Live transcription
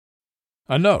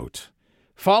A note: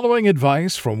 following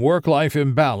advice from Work-Life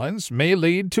Imbalance may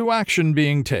lead to action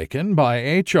being taken by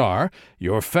HR,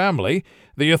 your family,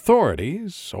 the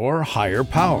authorities, or higher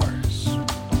powers.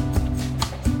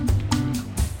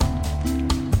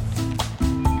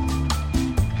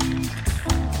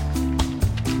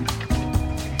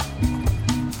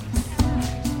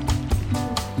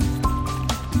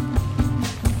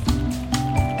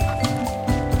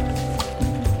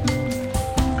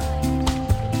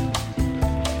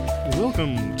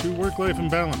 Welcome to Work-Life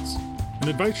Imbalance, an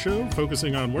advice show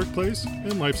focusing on workplace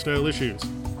and lifestyle issues.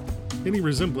 Any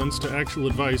resemblance to actual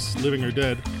advice, living or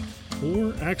dead,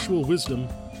 or actual wisdom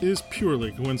is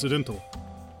purely coincidental.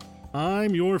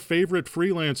 I'm your favorite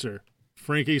freelancer,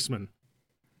 Frank Eastman.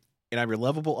 And I'm your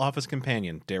lovable office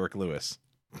companion, Derek Lewis.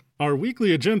 Our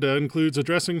weekly agenda includes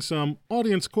addressing some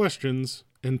audience questions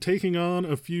and taking on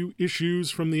a few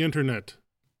issues from the internet.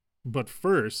 But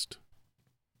first,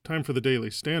 time for the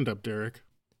daily stand-up, Derek.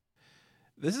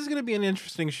 This is going to be an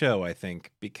interesting show, I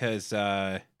think, because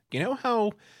you know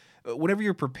how whenever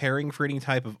you're preparing for any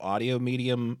type of audio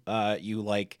medium,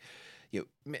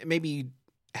 maybe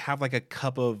have like a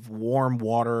cup of warm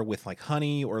water with like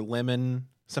honey or lemon,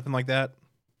 something like that.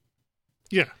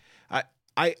 Yeah.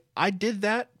 I did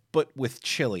that, but with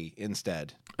chili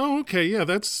instead. Oh, okay. Yeah,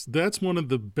 that's one of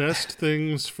the best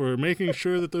things for making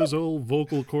sure that those old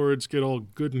vocal cords get all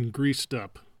good and greased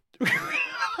up.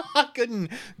 good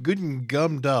and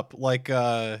gummed up, like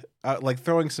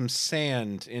throwing some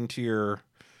sand into your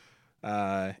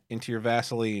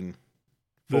Vaseline.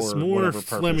 This more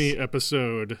phlegmy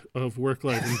episode of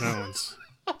Work-Life Imbalance.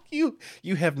 You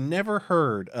have never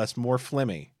heard us more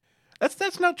phlegmy.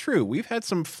 That's not true. We've had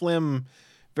some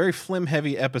very phlegm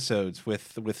heavy episodes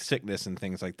with sickness and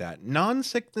things like that.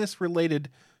 Non-sickness related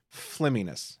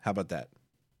phlegminess. How about that?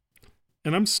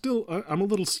 And I'm a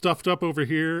little stuffed up over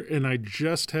here, and I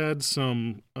just had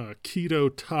some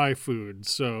keto Thai food,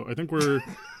 so I think we're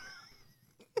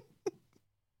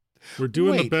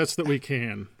doing the best that we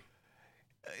can.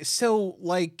 So,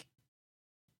 like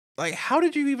how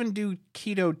did you even do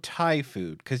keto Thai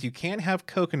food? Because you can't have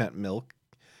coconut milk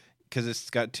because it's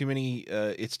got too many.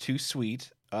 It's too sweet.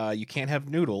 You can't have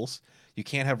noodles. You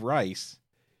can't have rice.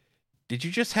 Did you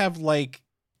just have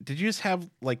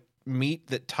meat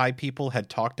that Thai people had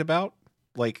talked about?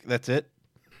 Like, that's it?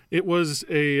 It was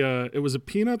a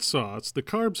peanut sauce. The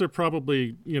carbs are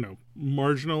probably,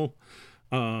 marginal.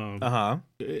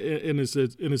 In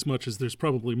as much as there's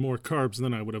probably more carbs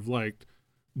than I would have liked.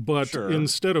 But sure.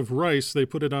 Instead of rice, they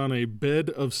put it on a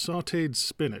bed of sautéed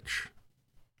spinach.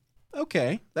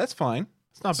 Okay, that's fine.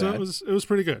 It's not bad. It was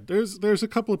pretty good. There's a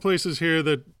couple of places here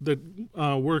that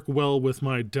work well with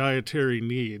my dietary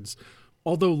needs.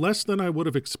 Although less than I would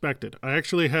have expected. I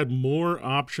actually had more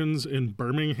options in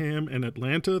Birmingham and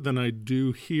Atlanta than I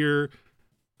do here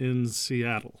in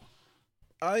Seattle.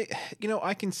 I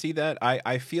can see that.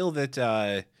 I feel that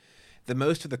the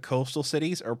most of the coastal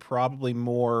cities are probably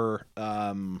more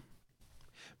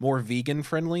vegan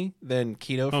friendly than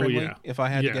keto friendly, if I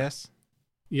had to guess.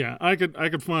 Yeah, I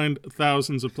could find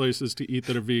thousands of places to eat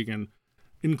that are vegan,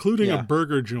 including a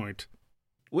burger joint.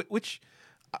 Which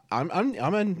I'm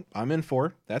in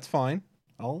for. That's fine.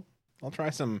 I'll try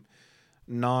some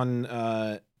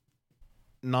non-murdered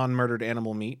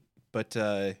animal meat, but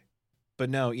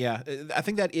no, yeah. I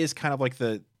think that is kind of like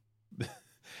that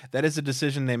is a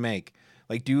decision they make.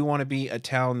 Like, do we want to be a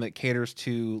town that caters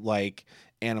to like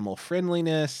animal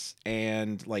friendliness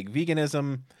and like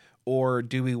veganism, or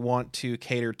do we want to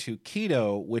cater to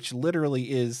keto, which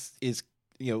literally is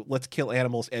let's kill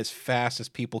animals as fast as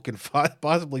people can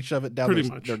possibly shove it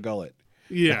down their gullet.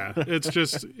 Yeah, it's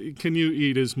just, can you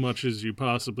eat as much as you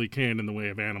possibly can in the way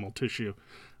of animal tissue?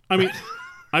 I mean,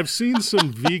 I've seen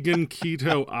some vegan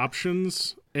keto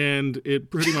options, and it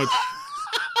pretty much...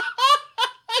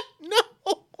 No!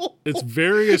 It's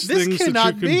various things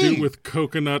that you can do with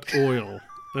coconut oil.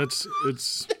 It's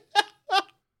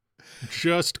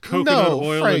just coconut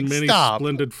oil Frank, in many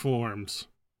splendid forms.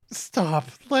 Stop.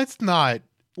 Let's not.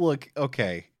 Look,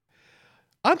 okay.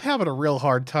 I'm having a real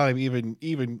hard time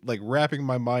even like wrapping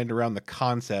my mind around the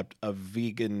concept of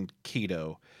vegan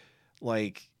keto.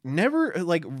 Like, never,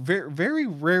 like, very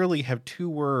rarely have two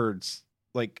words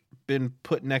like been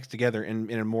put next together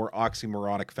in a more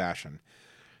oxymoronic fashion.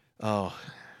 Oh,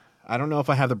 I don't know if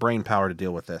I have the brain power to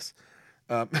deal with this.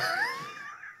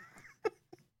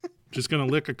 Just gonna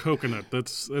lick a coconut.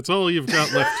 That's all you've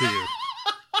got left to you.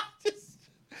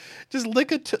 Just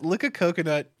lick a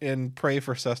coconut and pray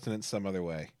for sustenance some other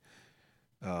way.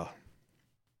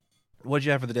 What'd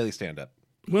you have for the daily stand-up?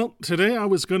 Well, today I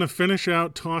was going to finish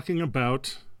out talking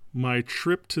about my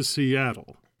trip to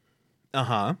Seattle.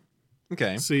 Uh-huh.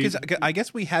 Okay. See- Because I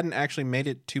guess we hadn't actually made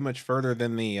it too much further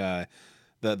than the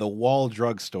wall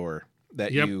drugstore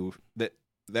that Yep.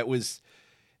 that was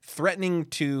threatening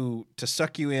to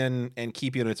suck you in and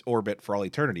keep you in its orbit for all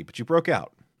eternity, but you broke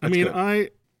out. That's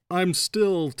good. I'm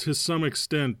still to some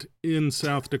extent in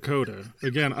South Dakota.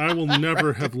 Again, I will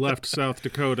never have left South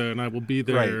Dakota, and I will be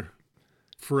there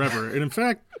forever. And in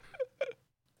fact,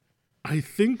 I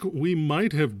think we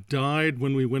might have died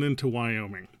when we went into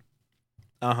Wyoming.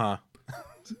 Uh-huh.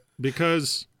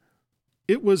 Because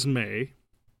it was May,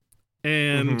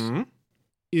 and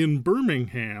in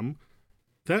Birmingham,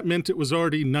 that meant it was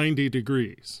already 90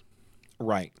 degrees.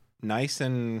 Right. Nice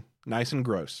and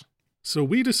gross. So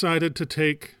we decided to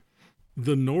take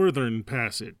the Northern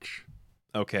Passage.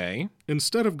 Okay.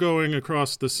 Instead of going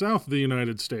across the south of the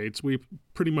United States, we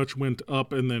pretty much went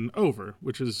up and then over,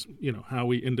 which is, how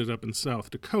we ended up in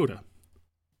South Dakota.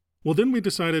 Well, then we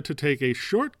decided to take a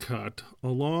shortcut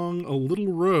along a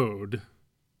little road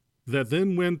that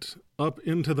then went up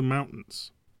into the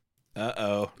mountains.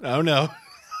 Uh-oh. Oh, no.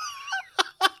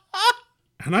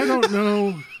 And I don't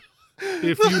know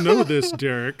if you know this,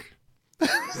 Derek,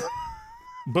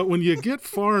 but when you get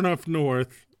far enough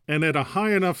north and at a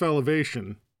high enough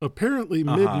elevation, apparently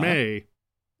mid-May,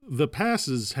 the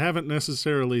passes haven't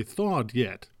necessarily thawed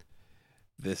yet.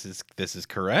 This is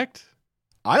correct.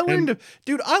 I learned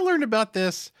about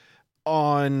this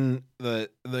on the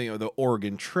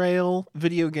Oregon Trail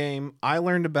video game. I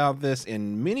learned about this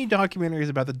in many documentaries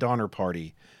about the Donner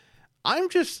Party. I'm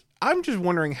just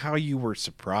wondering how you were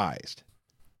surprised.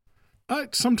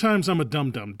 Sometimes I'm a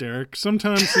dum-dum, Derek.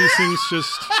 Sometimes these things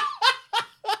just...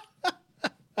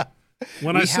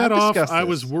 When I set off, I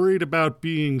was worried about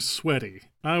being sweaty.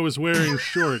 I was wearing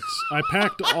shorts. I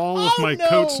packed all of my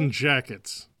coats and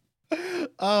jackets.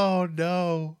 Oh,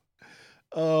 no.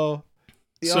 Oh.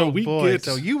 So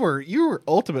So you were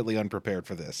ultimately unprepared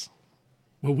for this.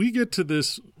 Well, we get to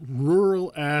this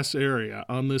rural-ass area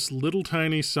on this little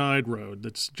tiny side road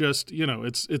that's just,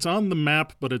 it's on the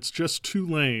map, but it's just 2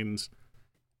 lanes.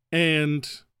 And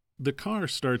the car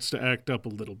starts to act up a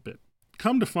little bit.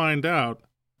 Come to find out,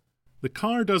 the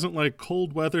car doesn't like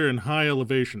cold weather and high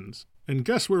elevations. And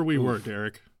guess where we were,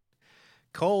 Derek?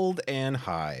 Cold and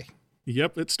high.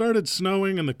 Yep, it started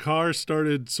snowing and the car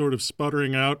started sort of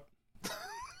sputtering out.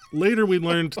 Later, we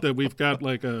learned that we've got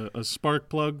like a spark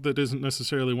plug that isn't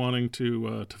necessarily wanting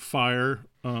to fire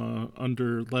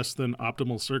under less than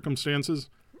optimal circumstances.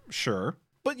 Sure,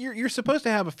 but you're supposed to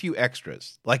have a few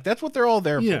extras. Like that's what they're all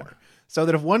there for. So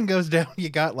that if one goes down, you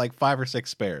got like 5 or 6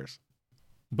 spares.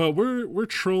 But we're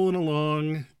trolling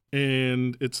along,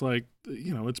 and it's like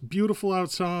it's beautiful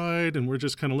outside, and we're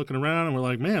just kind of looking around, and we're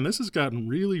like, man, this has gotten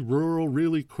really rural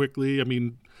really quickly. I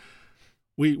mean.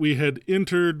 We had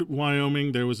entered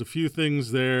Wyoming. There was a few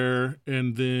things there,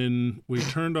 and then we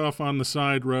turned off on the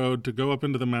side road to go up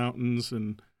into the mountains,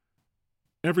 and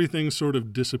everything sort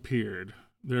of disappeared.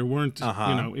 There weren't,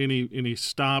 any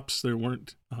stops. There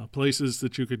weren't places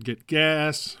that you could get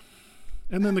gas,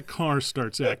 and then the car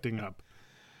starts acting up.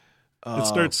 It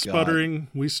starts sputtering.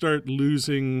 We start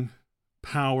losing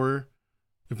power.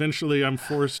 Eventually, I'm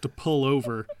forced to pull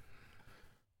over.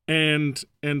 And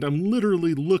I'm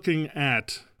literally looking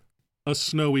at a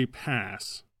snowy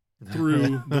pass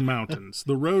through the mountains.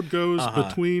 The road goes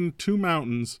between 2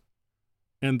 mountains,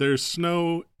 and there's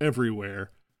snow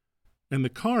everywhere. And the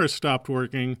car stopped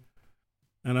working,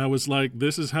 and I was like,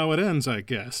 this is how it ends, I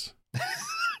guess.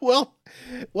 Well,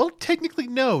 technically,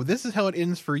 no. This is how it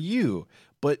ends for you.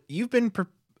 But you've been,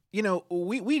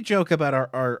 we joke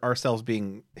about ourselves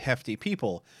being hefty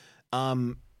people.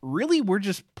 Really, we're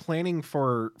just planning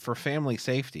for family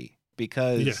safety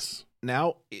because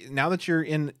now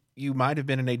that you might have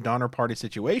been in a Donner Party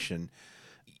situation,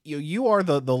 you are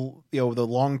the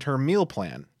long-term meal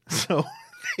plan. So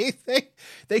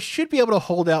they should be able to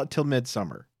hold out till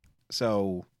midsummer.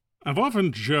 So I've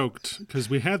often joked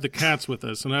because we had the cats with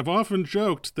us, and I've often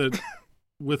joked that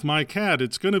with my cat,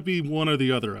 it's going to be one or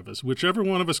the other of us. Whichever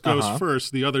one of us goes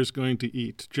first, the other's going to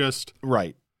eat. Just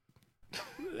right.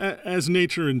 As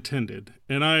nature intended.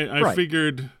 And I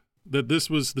figured that this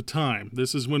was the time.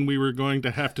 This is when we were going to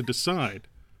have to decide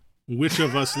which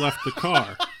of us left the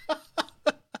car.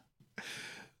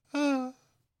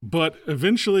 But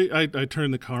eventually I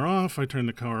turned the car off, I turned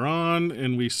the car on,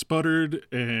 and we sputtered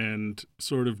and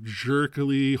sort of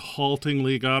jerkily,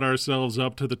 haltingly got ourselves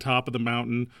up to the top of the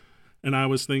mountain. And I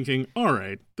was thinking, all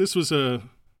right, this was a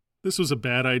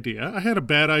bad idea. I had a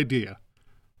bad idea.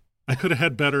 I could have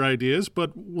had better ideas,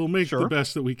 but we'll make the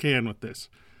best that we can with this.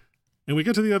 And we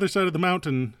get to the other side of the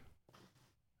mountain,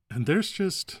 and there's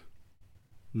just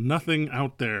nothing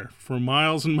out there for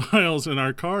miles and miles, and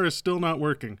our car is still not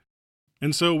working.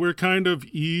 And so we're kind of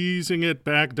easing it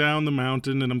back down the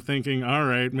mountain, and I'm thinking, all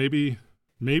right, maybe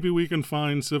we can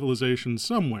find civilization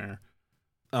somewhere.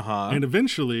 Uh-huh. And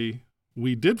eventually,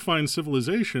 we did find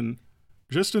civilization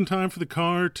just in time for the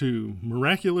car to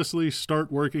miraculously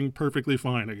start working perfectly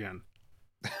fine again.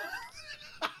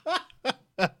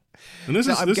 And this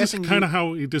is kind of how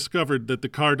we discovered that the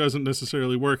car doesn't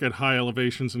necessarily work at high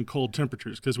elevations and cold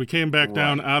temperatures, because we came back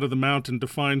down out of the mountain to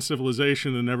find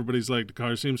civilization, and everybody's like, the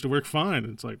car seems to work fine.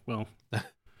 And it's like, well,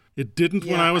 it didn't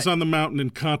when I was on the mountain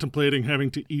and contemplating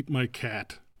having to eat my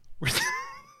cat.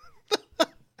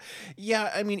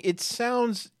 Yeah, I mean, it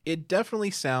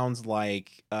definitely sounds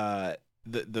like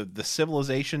the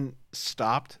civilization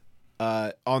stopped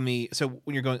so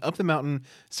when you're going up the mountain,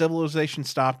 civilization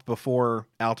stopped before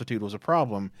altitude was a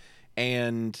problem,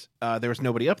 and there was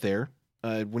nobody up there.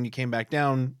 When you came back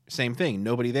down, same thing,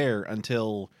 nobody there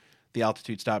until the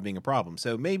altitude stopped being a problem.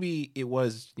 So maybe it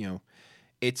was,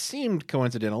 it seemed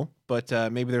coincidental, but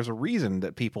maybe there's a reason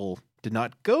that people did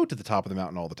not go to the top of the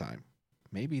mountain all the time.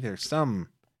 Maybe there's some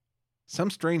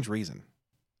strange reason.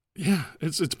 Yeah,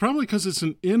 it's probably because it's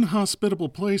an inhospitable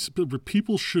place where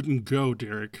people shouldn't go,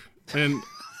 Derek. And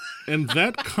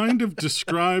that kind of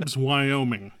describes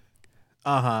Wyoming.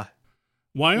 Uh-huh.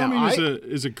 Wyoming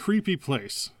is a creepy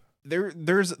place.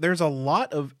 There's a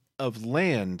lot of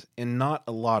land and not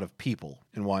a lot of people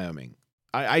in Wyoming.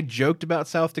 I joked about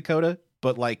South Dakota,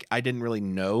 but I didn't really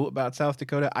know about South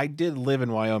Dakota. I did live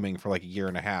in Wyoming for a year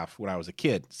and a half when I was a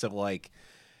kid. So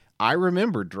I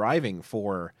remember driving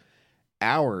for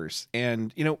hours,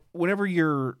 and whenever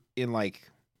you're in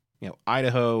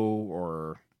Idaho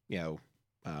or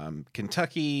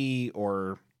Kentucky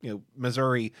or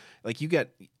Missouri, you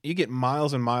get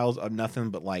miles and miles of nothing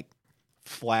but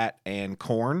flat and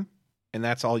corn, and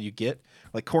that's all you get.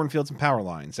 Cornfields and power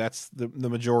lines. That's the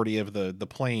majority of the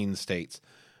plains states.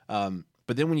 But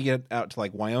then when you get out to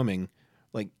Wyoming,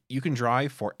 you can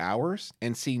drive for hours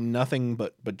and see nothing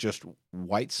but just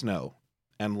white snow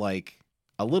and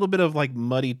a little bit of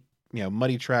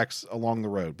muddy tracks along the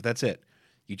road, but that's it.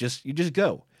 You just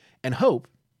go and hope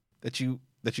that you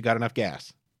got enough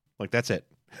gas. That's it.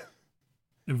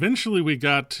 Eventually we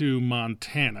got to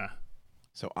Montana.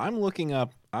 So I'm looking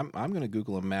up, I'm going to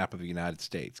Google a map of the United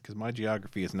States because my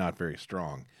geography is not very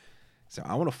strong. So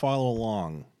I want to follow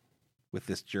along with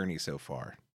this journey so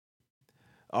far.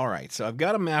 All right, so I've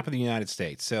got a map of the United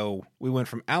States. So we went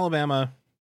from Alabama,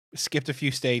 skipped a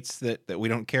few states that we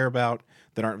don't care about,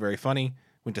 that aren't very funny,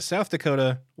 went to South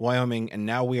Dakota, Wyoming, and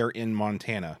now we are in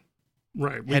Montana.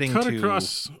 Right. We cut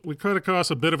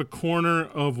across a bit of a corner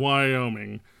of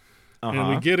Wyoming, and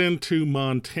we get into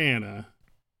Montana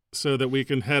so that we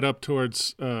can head up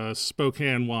towards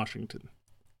Spokane, Washington.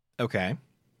 Okay.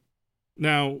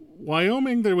 Now,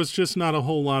 Wyoming, there was just not a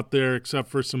whole lot there except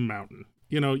for some mountain.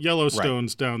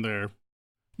 Yellowstone's down there.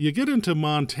 You get into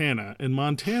Montana, and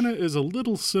Montana is a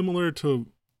little similar to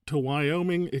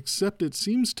Wyoming, except it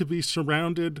seems to be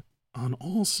surrounded on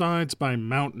all sides by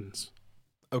mountains.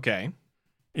 Okay.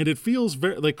 And it feels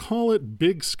they call it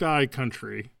big sky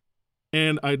country.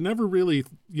 And I'd never really,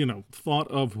 thought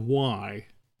of why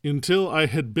until I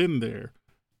had been there.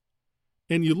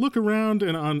 And you look around,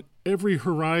 and on every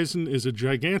horizon is a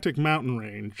gigantic mountain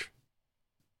range.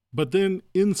 But then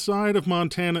inside of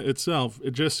Montana itself,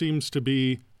 it just seems to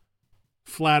be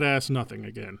flat-ass nothing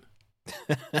again.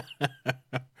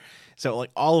 So,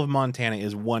 all of Montana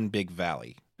is one big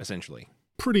valley, essentially.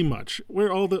 Pretty much,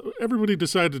 where everybody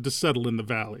decided to settle in the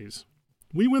valleys.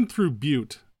 We went through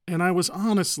Butte, and I was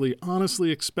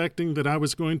honestly expecting that I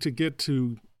was going to get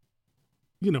to,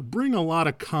 bring a lot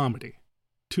of comedy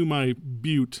to my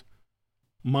Butte,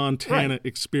 Montana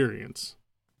experience.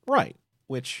 Right,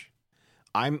 which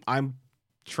I'm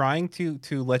trying to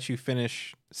let you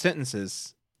finish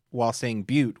sentences while saying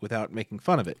Butte without making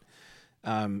fun of it.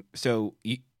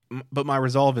 But my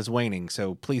resolve is waning,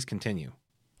 so please continue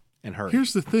and hurry.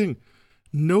 Here's the thing.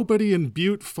 Nobody in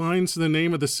Butte finds the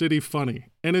name of the city funny.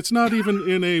 And it's not even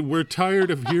in a we're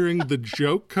tired of hearing the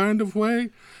joke kind of way.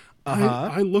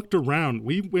 I looked around.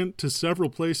 We went to several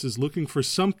places looking for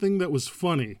something that was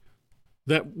funny.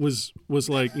 That was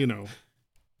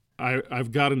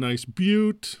I've got a nice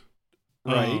Butte.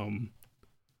 Right.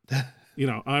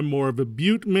 I'm more of a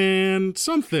Butte man.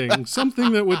 Something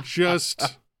that would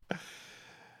just...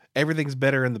 Everything's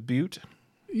better in the Butte?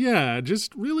 Yeah,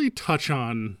 just really touch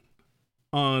on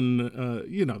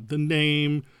the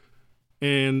name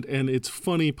and its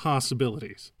funny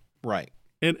possibilities. Right.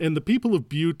 And the people of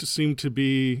Butte seem to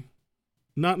be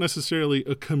not necessarily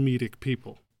a comedic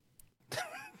people.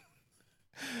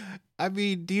 I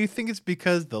mean, do you think it's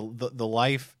because the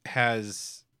life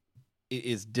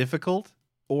is difficult,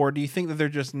 or do you think that they're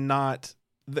just not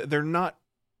they're not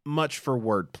much for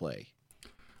wordplay?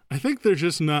 I think there's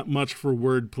just not much for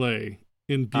wordplay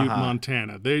in Butte,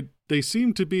 Montana. They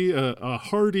seem to be a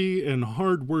hardy and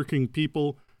hardworking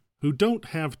people who don't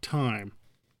have time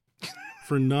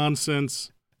for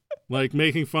nonsense, like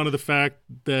making fun of the fact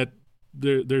that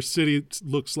their city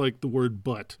looks like the word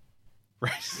butt.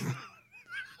 Right.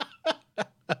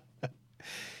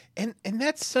 and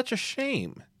that's such a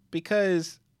shame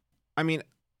because, I mean,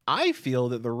 I feel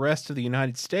that the rest of the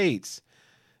United States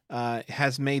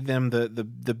has made them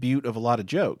the Butte of a lot of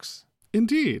jokes.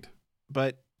 Indeed.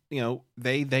 But,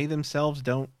 they themselves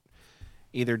don't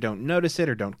notice it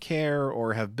or don't care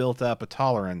or have built up a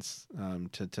tolerance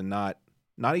to not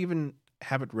even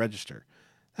have it register.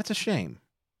 That's a shame.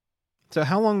 So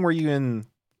how long were you in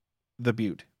the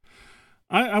Butte?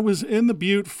 I was in the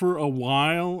Butte for a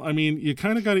while. I mean, you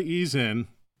kind of got to ease in,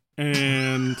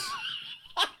 and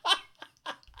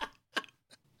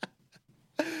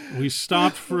we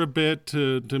stopped for a bit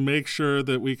to make sure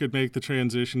that we could make the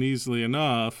transition easily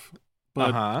enough,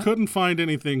 but couldn't find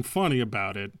anything funny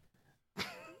about it.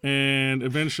 And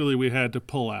eventually we had to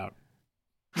pull out.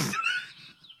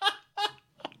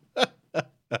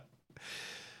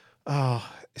 Oh,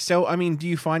 so I mean, do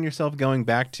you find yourself going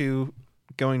back to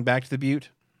the Butte?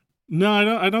 No,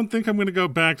 I don't think I'm going to go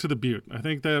back to the Butte. I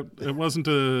think that it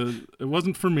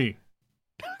wasn't for me.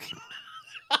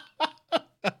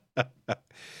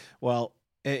 Well,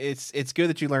 it's good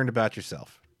that you learned about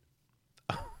yourself.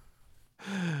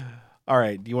 All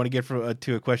right, do you want to get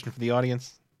to a question from the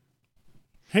audience?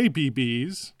 Hey,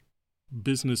 BBs,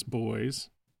 business boys,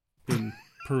 in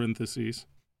parentheses.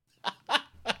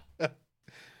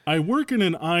 I work in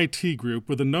an IT group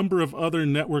with a number of other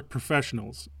network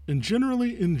professionals and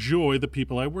generally enjoy the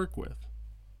people I work with.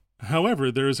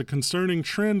 However, there is a concerning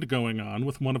trend going on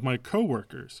with one of my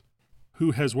coworkers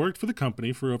who has worked for the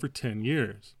company for over 10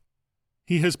 years.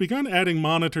 He has begun adding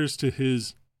monitors to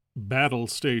his battle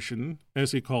station,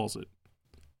 as he calls it.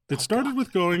 It started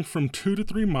with going from 2 to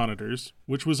 3 monitors,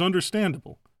 which was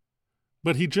understandable,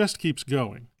 but he just keeps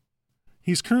going.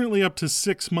 He's currently up to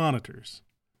 6 monitors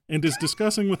and is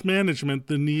discussing with management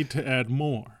the need to add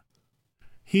more.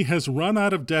 He has run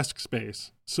out of desk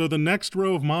space, so the next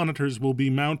row of monitors will be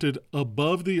mounted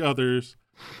above the others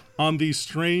on these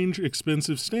strange,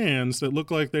 expensive stands that look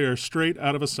like they are straight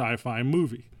out of a sci-fi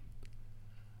movie.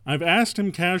 I've asked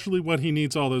him casually what he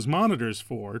needs all those monitors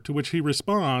for, to which he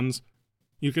responds,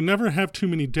 "You can never have too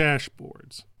many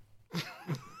dashboards."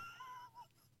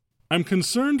 I'm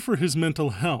concerned for his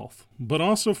mental health, but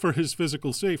also for his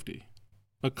physical safety.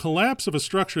 A collapse of a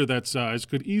structure that size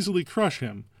could easily crush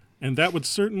him, and that would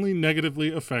certainly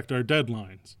negatively affect our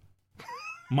deadlines.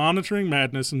 Monitoring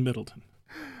madness in Middleton.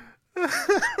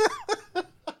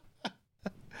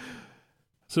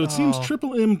 So it seems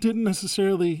Triple M didn't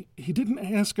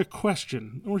ask a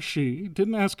question, or she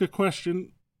didn't ask a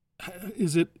question.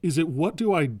 Is it what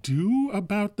do I do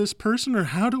about this person, or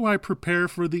how do I prepare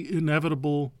for the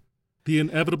inevitable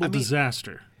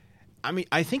disaster? I mean,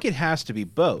 I think it has to be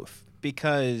both,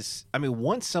 because I mean,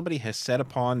 once somebody has set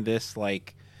upon this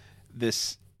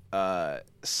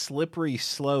slippery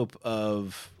slope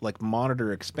of like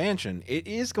monitor expansion, it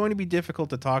is going to be difficult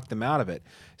to talk them out of it.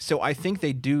 So I think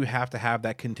they do have to have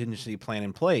that contingency plan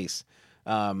in place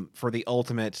for the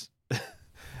ultimate.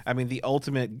 I mean, the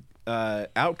ultimate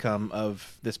outcome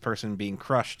of this person being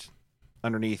crushed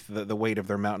underneath the weight of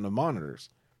their mountain of monitors.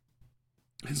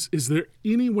 Is there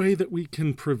any way that we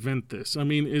can prevent this? I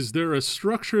mean, is there a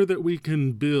structure that we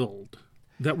can build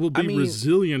that will be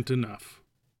resilient enough?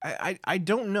 I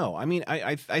don't know. I mean,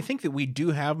 I think that we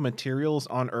do have materials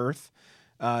on Earth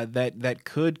that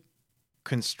could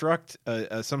construct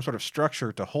some sort of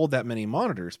structure to hold that many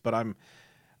monitors, but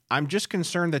I'm just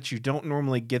concerned that you don't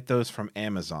normally get those from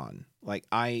Amazon. Like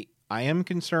I am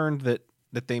concerned that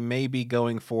they may be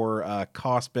going for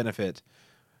cost benefit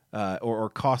or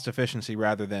cost efficiency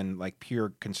rather than like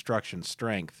pure construction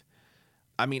strength.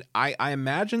 I mean, I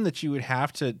imagine that you would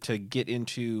have to get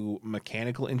into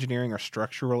mechanical engineering or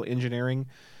structural engineering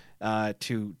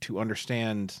to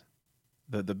understand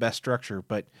the best structure.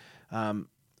 But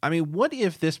I mean, what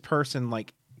if this person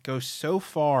like goes so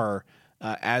far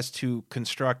as to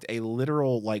construct a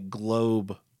literal like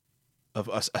globe of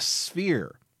a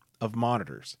sphere of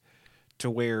monitors,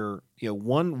 to where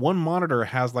one monitor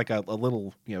has like a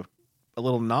little a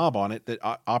little knob on it that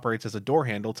operates as a door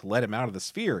handle to let him out of the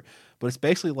sphere, but it's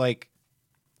basically like,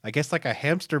 I guess, like a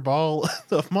hamster ball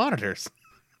of monitors.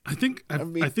 I think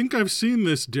I've seen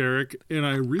this, Derek, and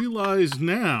I realize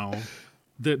now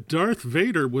that Darth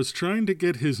Vader was trying to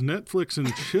get his Netflix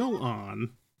and chill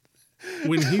on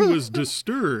when he was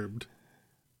disturbed,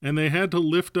 and they had to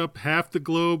lift up half the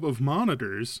globe of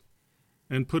monitors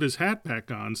and put his hat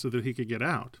back on so that he could get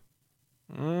out.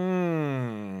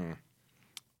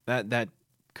 That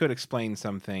could explain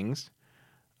some things.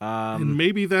 And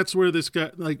maybe that's where this guy,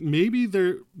 maybe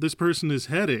this person is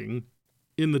heading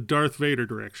in the Darth Vader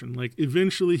direction. Like,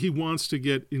 eventually he wants to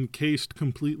get encased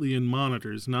completely in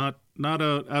monitors, not out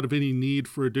of any need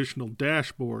for additional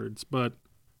dashboards, but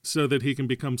so that he can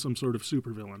become some sort of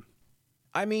supervillain.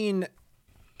 I mean,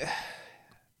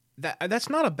 that's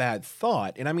not a bad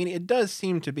thought. And I mean, it does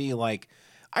seem to be like,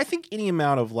 I think any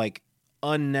amount of like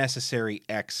unnecessary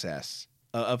excess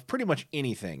of pretty much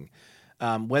anything,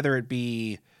 whether it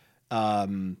be,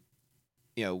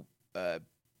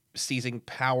 seizing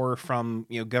power from,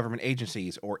 government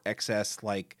agencies, or excess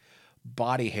like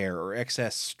body hair, or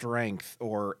excess strength,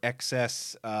 or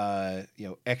excess,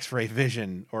 X-ray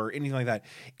vision, or anything like that.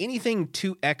 Anything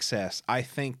to excess, I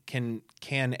think can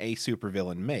a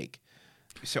supervillain make.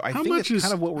 So I think it's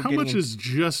kind of what we're getting. How much is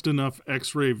just enough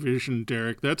X-ray vision,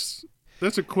 Derek? That's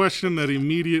a question that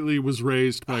immediately was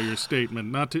raised by your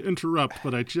statement. Not to interrupt,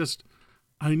 but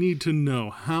I need to know,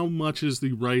 how much is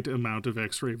the right amount of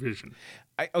X-ray vision?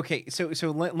 Okay, so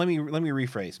let me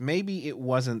rephrase. Maybe it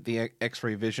wasn't the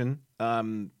X-ray vision,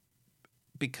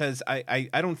 because I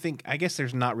don't think, I guess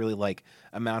there's not really like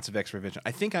amounts of X-ray vision.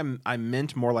 I think I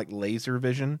meant more like laser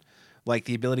vision, like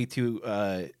the ability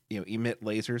to emit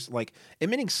lasers. Like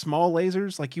emitting small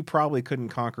lasers, like you probably couldn't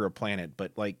conquer a planet,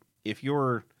 but like if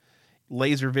your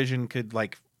laser vision could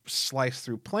like slice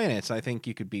through planets, I think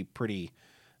you could be pretty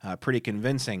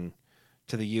convincing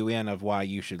to the UN of why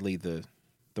you should lead the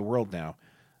world now.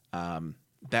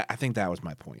 That, I think that was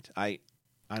my point.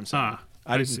 I'm sorry.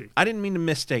 I didn't mean to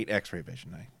misstate X-ray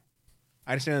vision.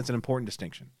 I understand that's an important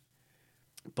distinction.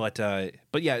 But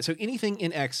yeah, so anything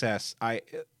in excess, I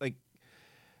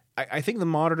think the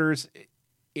monitors,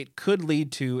 it could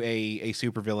lead to a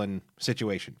supervillain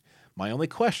situation. My only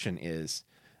question is,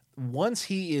 once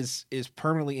he is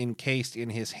permanently encased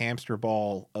in his hamster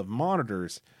ball of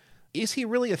monitors, is he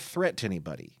really a threat to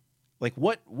anybody? Like,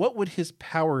 what would his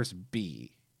powers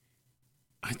be?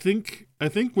 I think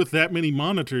with that many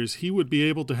monitors, he would be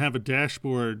able to have a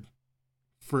dashboard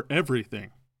for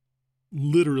everything.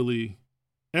 Literally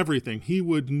everything. He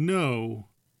would know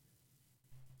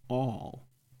all.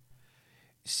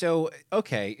 So,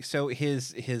 okay, so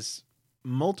his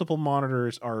multiple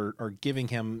monitors are giving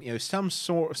him, some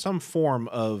form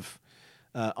of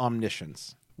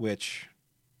omniscience, which,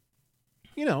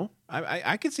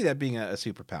 I could see that being a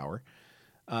superpower.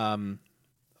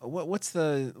 What's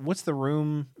the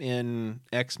room in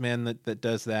X-Men that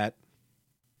does that?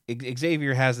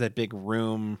 Xavier has that big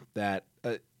room that,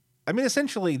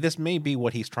 essentially this may be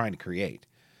what he's trying to create.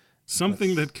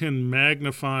 Something that can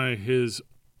magnify his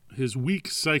weak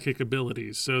psychic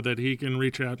abilities so that he can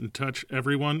reach out and touch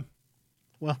everyone.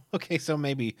 Well, okay, so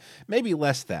maybe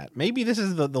less that. Maybe this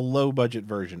is the low budget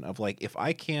version of, like, if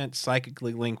I can't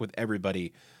psychically link with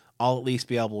everybody, I'll at least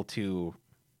be able to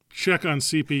check on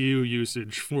CPU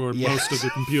usage for most of the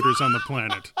computers on the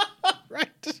planet.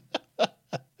 Right.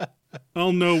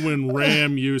 I'll know when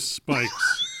RAM use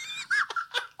spikes.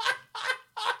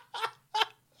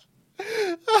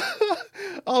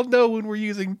 I'll know when we're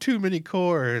using too many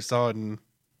cores on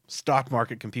stock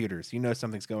market computers.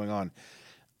 Something's going on.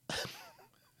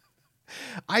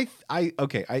 I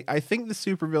think the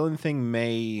supervillain thing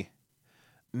may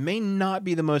not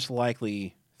be the most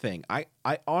likely thing. I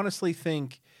honestly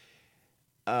think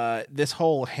this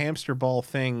whole hamster ball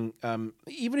thing,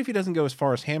 even if he doesn't go as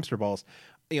far as hamster balls,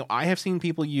 I have seen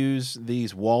people use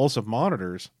these walls of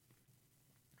monitors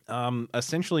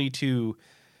essentially to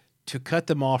cut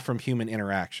them off from human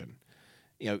interaction.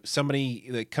 Somebody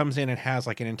that comes in and has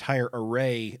like an entire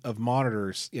array of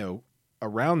monitors,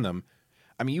 around them.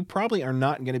 I mean, you probably are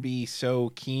not going to be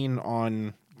so keen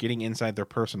on getting inside their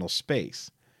personal space.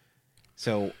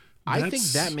 So I think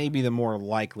that may be the more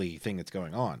likely thing that's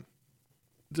going on.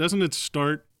 Doesn't it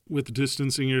start with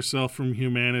distancing yourself from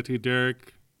humanity,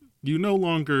 Derek? You no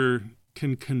longer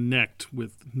can connect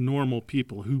with normal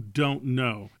people who don't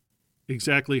know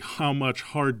exactly how much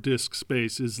hard disk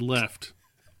space is left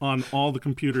on all the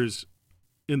computers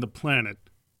in the planet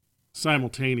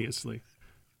simultaneously.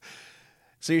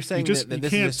 So you're saying you that this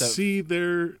can't is just see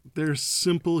their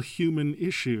simple human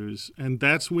issues, and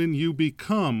that's when you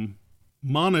become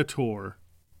Monitor,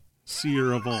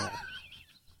 seer of all.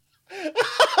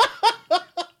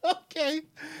 Okay,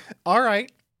 all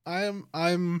right.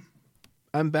 I'm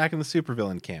back in the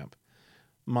supervillain camp.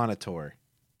 Monitor.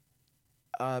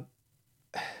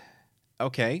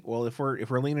 Okay, well, if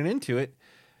we're leaning into it,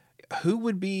 who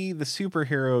would be the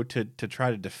superhero to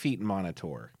try to defeat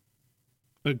Monitor?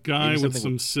 A guy Maybe with something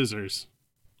some scissors.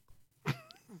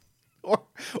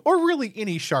 or really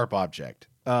any sharp object.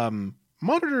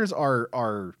 Monitors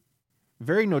are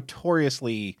very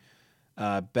notoriously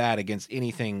bad against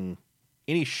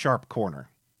any sharp corner.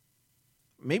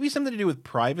 Maybe something to do with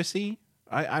privacy.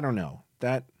 I don't know.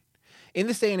 That in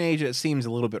this day and age, it seems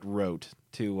a little bit rote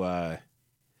to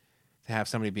have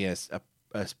somebody be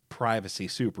a privacy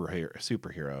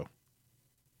superhero.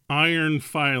 Iron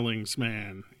filings,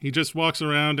 man. He just walks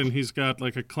around and he's got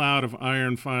like a cloud of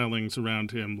iron filings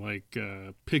around him, like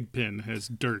Pigpen has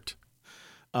dirt.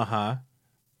 Uh-huh.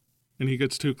 And he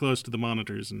gets too close to the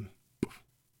monitors and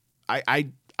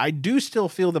I do still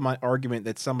feel that my argument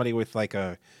that somebody with like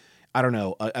a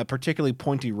particularly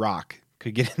pointy rock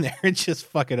could get in there and just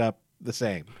fuck it up the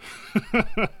same.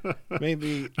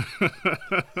 Maybe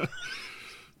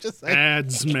just saying.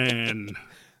 Ads man.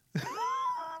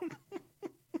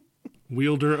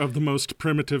 Wielder of the most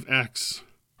primitive axe.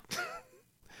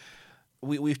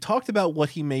 We've talked about what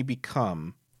he may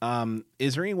become.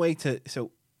 Is there any way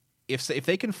if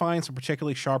they can find some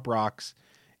particularly sharp rocks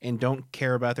and don't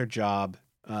care about their job,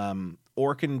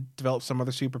 or can develop some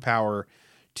other superpower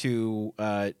to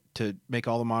make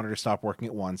all the monitors stop working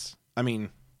at once? I mean,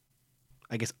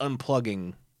 I guess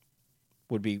unplugging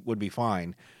would be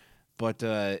fine, but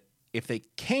if they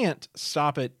can't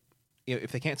stop it,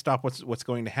 if they can't stop what's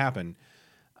going to happen,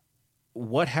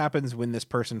 what happens when this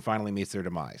person finally meets their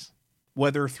demise?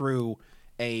 Whether through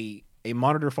a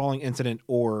monitor falling incident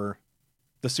or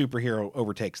the superhero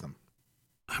overtakes them.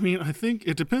 I mean, I think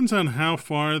it depends on how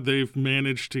far they've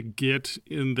managed to get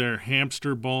in their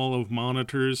hamster ball of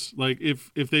monitors. Like,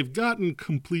 if they've gotten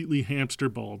completely hamster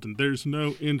balled and there's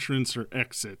no entrance or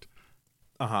exit.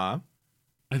 Uh-huh.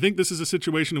 I think this is a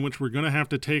situation in which we're going to have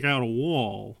to take out a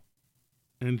wall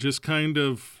and just kind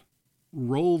of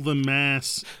roll the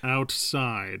mass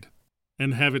outside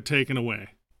and have it taken away.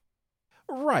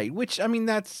 Right, which, I mean,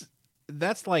 that's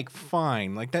like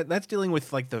fine. Like that's dealing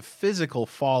with like the physical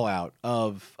fallout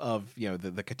of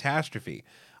the catastrophe.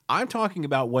 I'm talking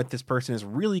about what this person is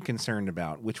really concerned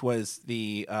about, which was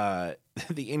the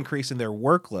increase in their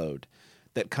workload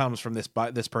that comes from this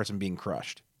person being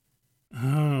crushed.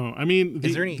 Oh, I mean,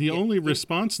 the only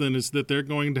response then is that they're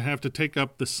going to have to take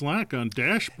up the slack on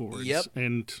dashboards. Yep.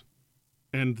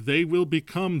 And they will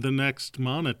become the next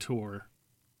Monitor.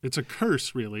 It's a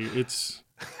curse, really. It's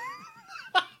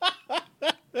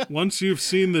once you've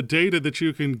seen the data that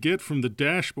you can get from the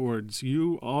dashboards,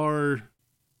 you are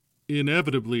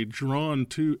inevitably drawn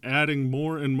to adding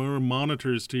more and more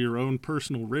monitors to your own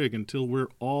personal rig until we're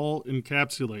all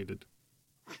encapsulated.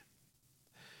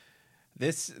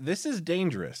 This is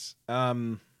dangerous.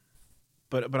 But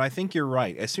I think you're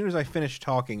right. As soon as I finished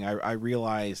talking, I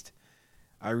realized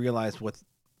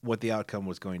what the outcome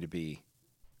was going to be.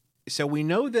 So we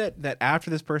know that after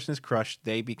this person is crushed,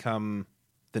 they become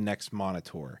the next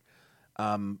Monitor.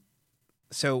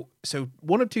 So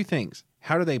one of two things: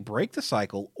 how do they break the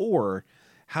cycle, or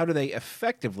how do they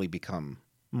effectively become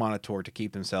Monitor to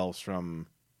keep themselves from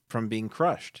being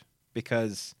crushed?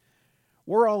 Because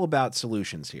we're all about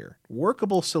solutions here.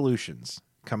 Workable solutions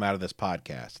come out of this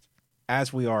podcast,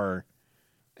 as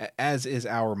is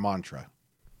our mantra.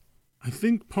 I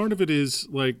think part of it is,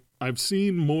 like, I've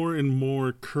seen more and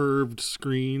more curved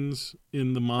screens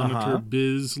in the monitor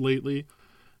biz lately,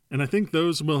 and I think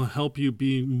those will help you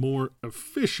be more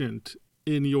efficient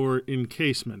in your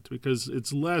encasement, because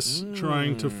it's less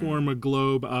trying to form a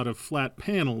globe out of flat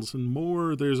panels and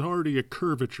more there's already a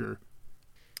curvature.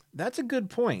 That's a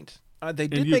good point. They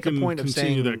did make a point of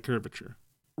saying... continue that curvature.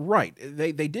 Right.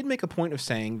 They did make a point of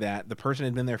saying that the person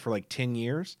had been there for like 10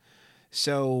 years.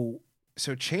 So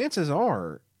chances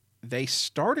are they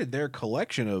started their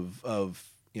collection of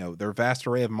their vast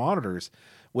array of monitors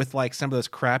with like some of those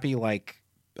crappy, like,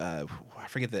 I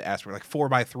forget the aspect, like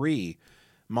 4x3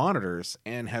 monitors,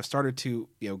 and have started to,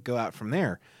 go out from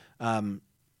there.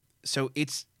 So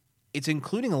it's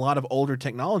including a lot of older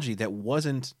technology that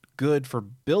wasn't good for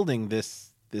building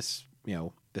this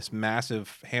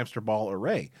massive hamster ball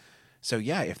array. So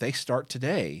yeah, if they start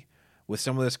today with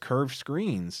some of this curved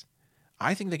screens,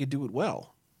 I think they could do it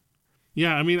well.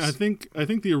 Yeah, I mean, I think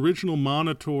the original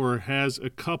Monitor has a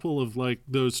couple of like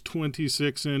those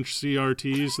 26-inch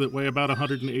CRTs that weigh about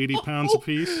 180 pounds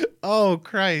apiece. Oh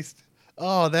Christ!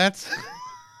 Oh, that's.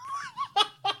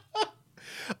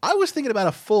 I was thinking about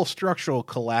a full structural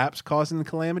collapse causing the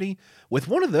calamity with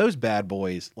one of those bad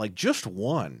boys. Like just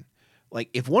one. Like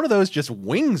if one of those just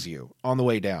wings you on the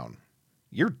way down,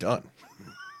 you're done.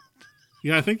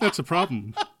 Yeah, I think that's a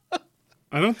problem.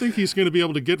 I don't think he's going to be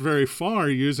able to get very far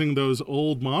using those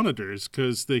old monitors,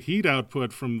 because the heat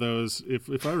output from those,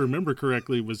 if I remember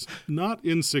correctly, was not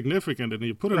insignificant, and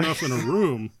you put enough in a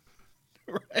room.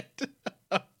 Right.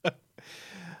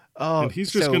 And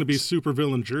he's just going to be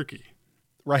supervillain jerky.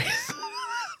 Right.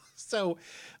 So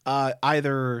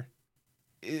either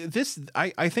this,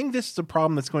 I think this is a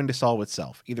problem that's going to solve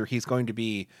itself. Either he's going to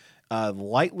be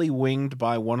lightly winged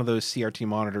by one of those CRT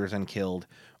monitors and killed,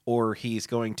 or he's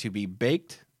going to be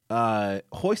baked,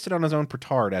 hoisted on his own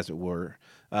petard, as it were,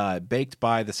 baked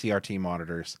by the CRT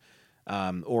monitors,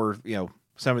 or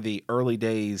some of the early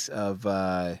days of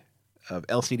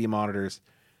LCD monitors.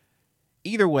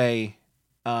 Either way,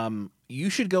 you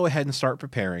should go ahead and start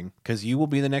preparing, because you will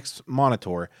be the next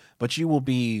Monitor, but you will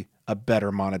be a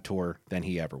better Monitor than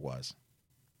he ever was.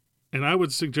 And I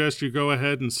would suggest you go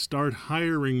ahead and start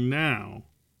hiring now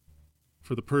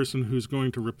for the person who's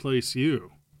going to replace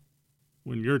you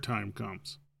when your time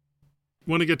comes.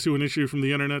 Want to get to an issue from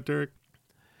the internet, Derek?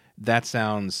 That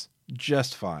sounds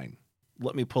just fine.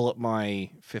 Let me pull up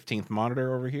my 15th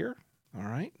monitor over here. All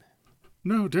right.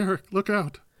 No, Derek, look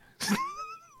out.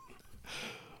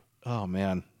 Oh,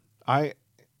 man. I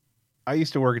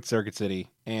used to work at Circuit City,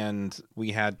 and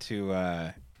we had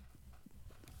to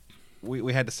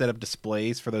we had to set up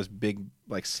displays for those big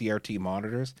CRT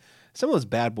monitors. Some of those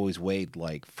bad boys weighed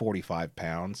 45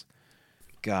 pounds.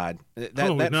 God,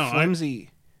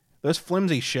 those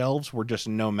flimsy shelves were just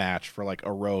no match for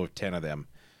a row of 10 of them.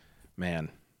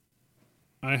 Man.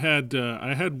 I had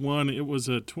one. It was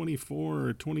a 24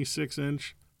 or 26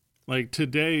 inch.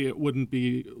 Today it wouldn't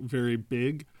be very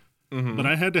big, but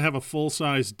I had to have a full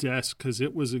size desk because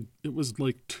it was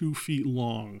 2 feet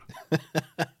long.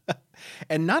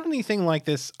 And not anything like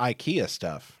this IKEA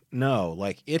stuff. No,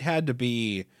 it had to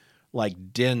be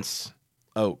dense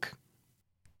oak.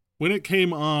 When it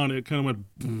came on, it kind of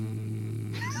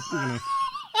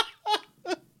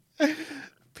went.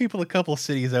 People a couple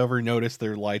cities over noticed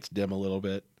their lights dim a little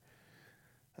bit.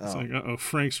 It's uh-oh,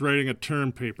 Frank's writing a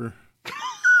term paper.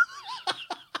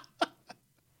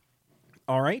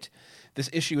 All right.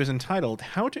 This issue is entitled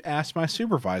How to Ask My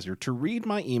Supervisor to Read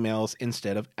My Emails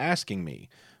Instead of Asking Me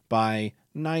by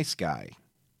Nice Guy.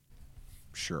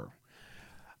 Sure.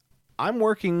 I'm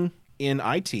working in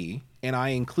IT, and I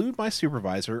include my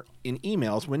supervisor in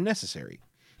emails when necessary.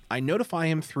 I notify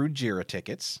him through Jira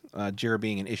tickets, Jira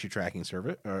being an issue tracking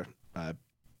service, or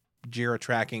Jira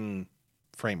tracking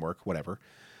framework, whatever.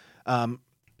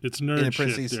 It's nerd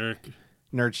shit, Derek.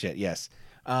 Nerd shit, yes.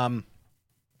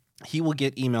 He will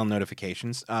get email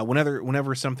notifications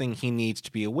whenever something he needs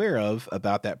to be aware of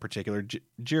about that particular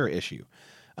Jira issue.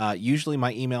 Usually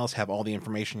my emails have all the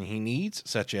information he needs,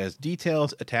 such as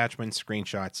details, attachments,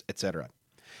 screenshots, etc.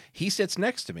 He sits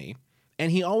next to me, and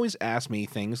he always asks me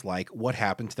things like what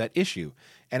happened to that issue,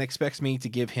 and expects me to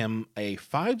give him a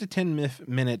 5 to 10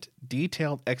 minute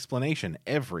detailed explanation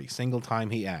every single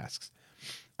time he asks.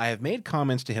 I have made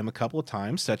comments to him a couple of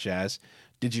times, such as,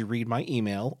 "Did you read my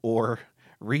email?" or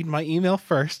 "Read my email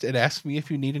first and ask me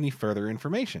if you need any further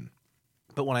information."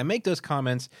 But when I make those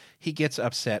comments, he gets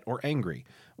upset or angry,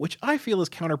 which I feel is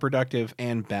counterproductive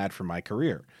and bad for my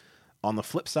career. On the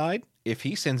flip side, if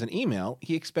he sends an email,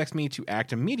 he expects me to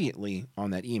act immediately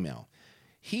on that email.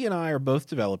 He and I are both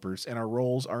developers, and our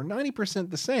roles are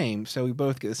 90% the same, so we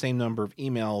both get the same number of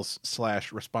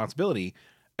emails/responsibility,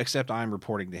 except I'm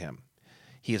reporting to him.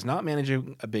 He is not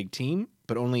managing a big team,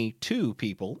 but only 2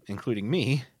 people, including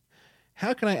me.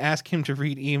 How can I ask him to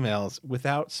read emails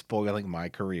without spoiling my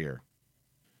career?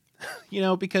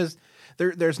 Because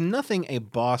there's nothing a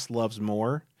boss loves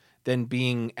more than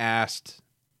being asked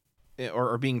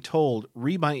or being told,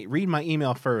 read my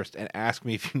email first and ask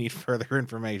me if you need further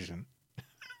information.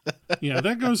 Yeah,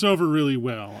 that goes over really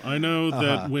well. I know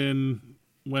that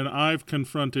when I've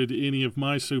confronted any of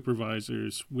my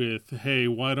supervisors with, "Hey,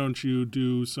 why don't you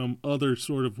do some other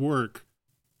sort of work?"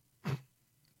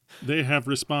 they have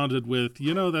responded with,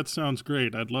 "That sounds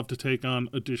great. I'd love to take on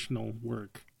additional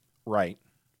work." Right.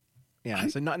 Yeah,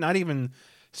 so not even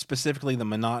specifically the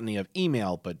monotony of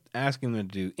email, but asking them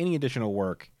to do any additional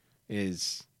work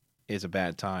is a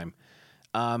bad time.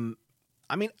 I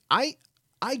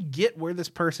get where this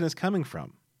person is coming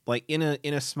from. In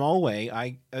a small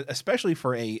way, especially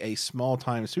for a small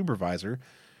time supervisor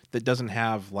that doesn't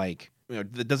have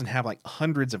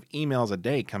hundreds of emails a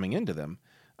day coming into them.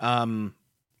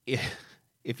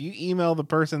 If you email the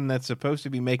person that's supposed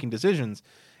to be making decisions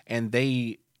and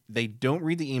they don't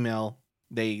read the email,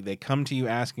 they come to you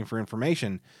asking for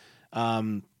information,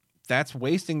 that's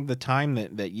wasting the time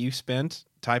that you spent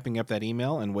typing up that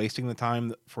email and wasting the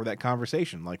time for that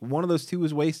conversation. One of those two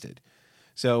is wasted.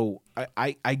 So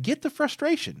I get the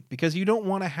frustration because you don't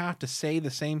want to have to say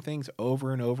the same things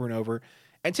over and over and over.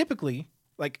 And typically,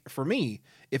 like for me,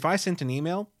 if I sent an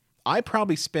email, I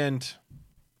probably spent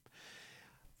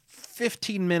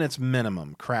 15 minutes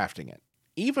minimum crafting it.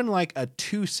 Even like a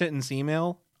 2-sentence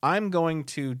email, I'm going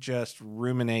to just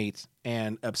ruminate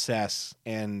and obsess,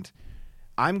 and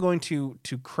I'm going to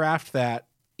craft that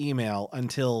email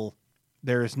until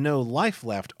there is no life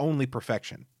left, only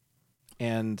perfection.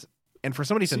 And for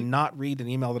somebody to not read an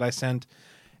email that I sent,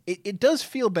 it does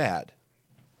feel bad.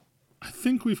 I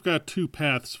think we've got two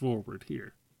paths forward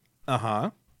here.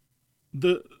 Uh-huh.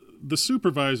 The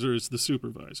supervisor is the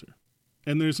supervisor,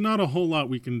 and there's not a whole lot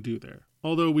we can do there,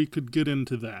 although we could get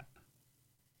into that.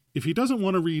 If he doesn't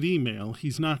want to read email,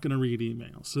 he's not going to read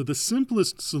email. So the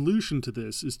simplest solution to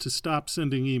this is to stop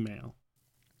sending email.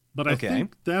 But I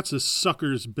think that's a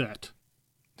sucker's bet.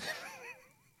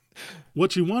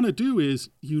 What you want to do is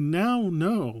you now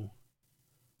know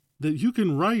that you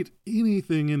can write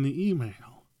anything in the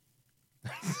email.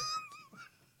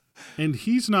 And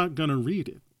he's not going to read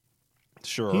it.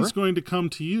 Sure. He's going to come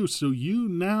to you, so you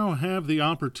now have the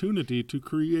opportunity to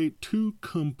create two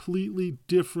completely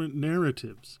different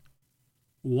narratives.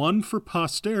 One for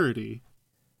posterity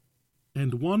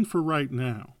and one for right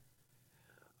now.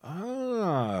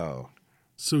 Oh.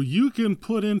 So you can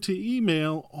put into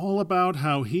email all about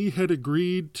how he had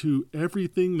agreed to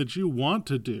everything that you want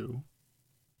to do,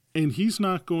 and he's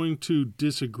not going to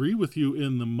disagree with you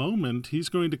in the moment. He's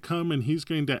going to come and he's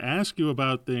going to ask you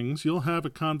about things. You'll have a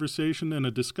conversation and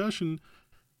a discussion.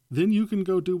 Then you can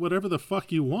go do whatever the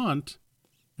fuck you want.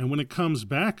 And when it comes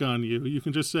back on you, you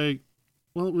can just say,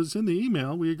 well, it was in the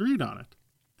email. We agreed on it.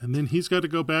 And then he's got to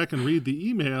go back and read the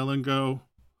email and go,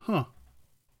 huh.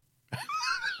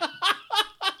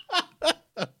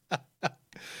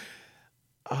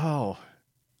 Oh,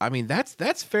 I mean,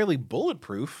 that's fairly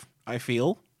bulletproof, I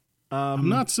feel. I'm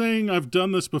not saying I've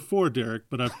done this before, Derek,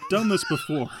 but I've done this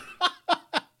before.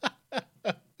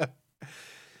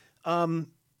 I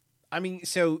mean,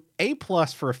 so A+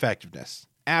 for effectiveness,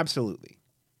 absolutely.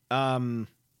 And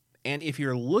if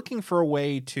you're looking for a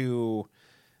way to,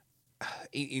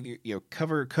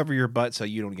 cover your butt so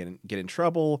you don't get in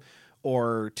trouble,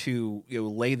 or to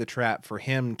lay the trap for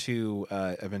him to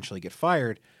eventually get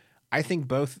fired, I think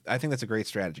that's a great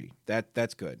strategy.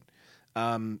 That's good.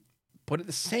 But at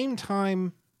the same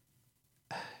time,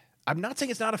 I'm not saying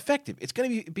it's not effective. It's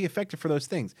going to be effective for those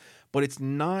things, but it's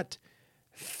not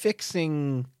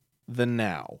fixing the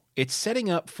now. It's setting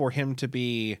up for him to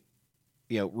be,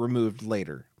 removed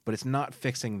later, but it's not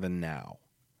fixing the now.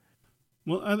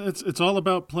 Well, it's all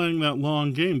about playing that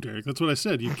long game, Derek. That's what I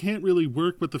said. You can't really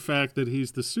work with the fact that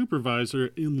he's the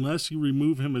supervisor unless you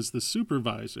remove him as the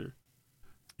supervisor.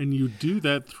 And you do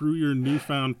that through your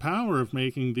newfound power of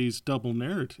making these double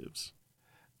narratives.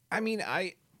 I mean,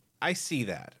 I see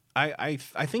that. I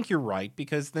think you're right,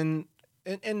 because then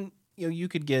and you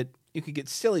could get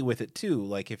silly with it too.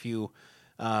 Like if you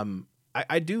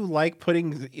I do like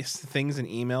putting things in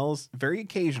emails very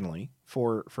occasionally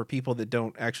for people that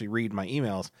don't actually read my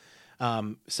emails.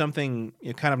 Something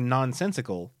kind of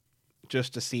nonsensical,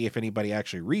 just to see if anybody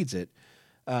actually reads it.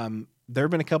 There have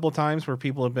been a couple of times where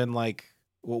people have been like,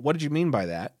 well, what did you mean by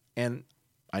that? And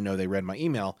I know they read my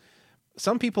email.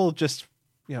 Some people just,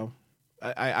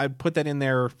 I put that in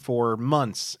there for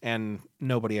months and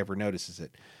nobody ever notices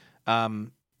it.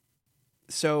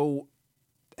 So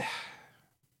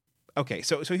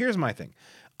here's my thing.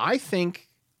 I think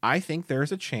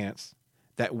there's a chance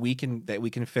that we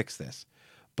can fix this,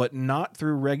 but not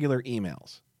through regular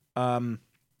emails. I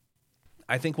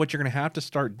think what you're going to have to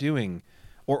start doing,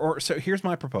 so here's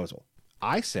my proposal.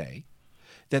 I say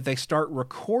that they start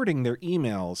recording their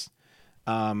emails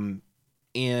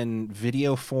in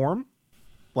video form,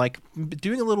 like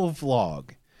doing a little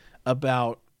vlog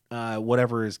about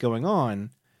whatever is going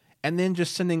on, and then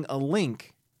just sending a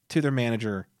link to their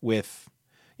manager with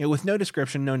no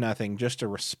description, no nothing, just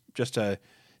to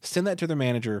send that to their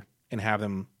manager and have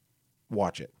them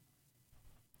watch it.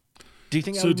 Do you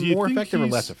think that would be more effective or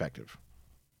less effective?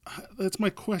 That's my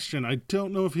question. I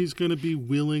don't know if he's going to be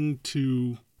willing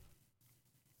to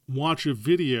watch a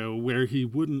video where he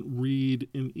wouldn't read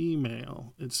an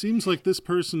email. It seems like this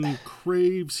person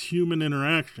craves human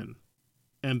interaction,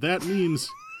 and that means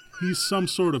he's some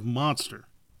sort of monster.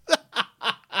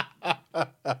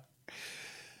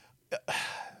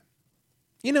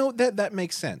 That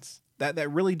makes sense.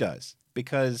 That really does,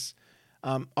 because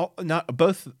not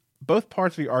both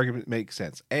parts of the argument make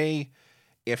sense.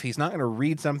 If he's not going to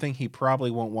read something, he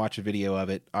probably won't watch a video of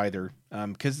it either,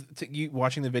 because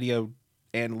watching the video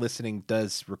and listening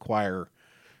does require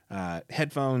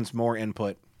Headphones, more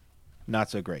input, not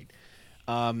so great.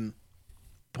 But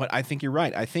I think you're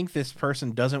right. I think this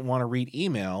person doesn't want to read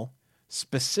email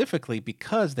specifically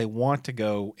because they want to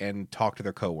go and talk to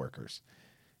their coworkers,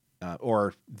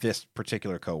 or this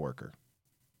particular coworker.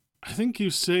 I think you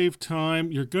save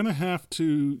time. You're going to have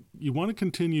to, you want to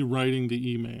continue writing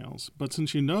the emails, but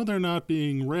since you know they're not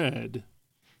being read,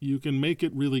 you can make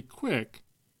it really quick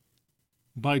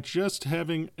by just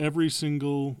having every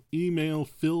single email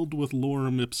filled with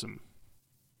lorem ipsum.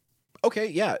 Okay,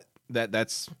 yeah,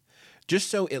 that's just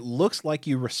so it looks like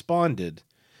you responded,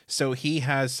 so he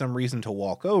has some reason to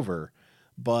walk over,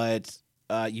 but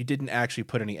you didn't actually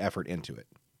put any effort into it.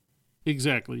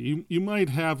 Exactly. You might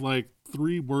have like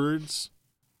 3 words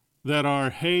that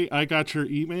are, "Hey, I got your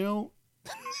email,"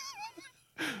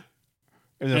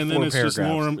 and then it's just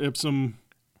lorem ipsum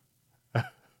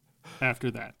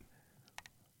after that.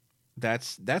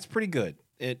 That's pretty good.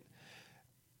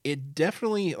 It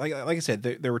definitely, like I said,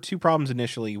 there were 2 problems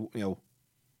initially.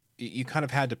 You kind of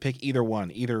had to pick either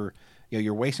one. Either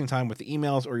you're wasting time with the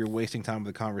emails or you're wasting time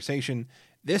with the conversation.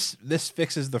 This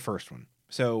fixes the first one.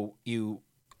 So you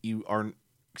are,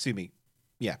 excuse me,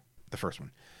 yeah, the first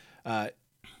one.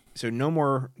 So no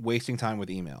more wasting time with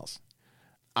emails.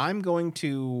 I'm going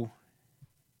to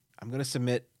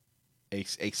submit a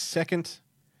second,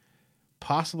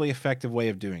 possibly effective way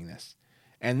of doing this,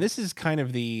 and this is kind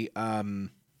of the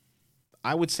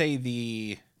I would say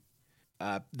the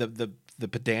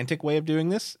pedantic way of doing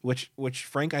this, which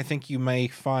Frank, I think you may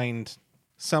find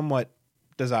somewhat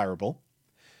desirable.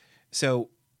 So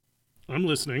I'm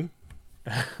listening.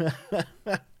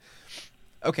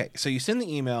 Okay, so you send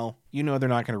the email, you know they're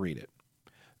not going to read it.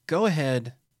 Go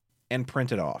ahead and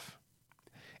print it off.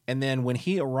 And then when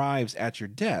he arrives at your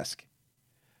desk,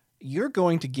 you're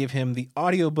going to give him the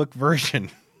audiobook version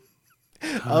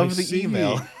of the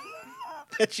email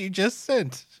that you just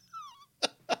sent.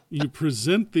 You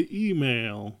present the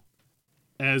email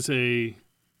as a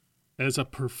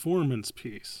performance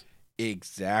piece.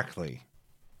 Exactly.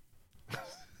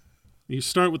 You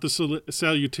start with the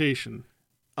salutation.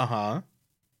 Uh-huh.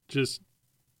 Just,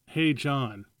 "Hey,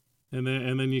 John," and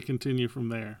then you continue from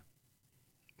there.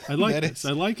 I like this.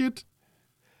 I like it.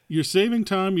 You're saving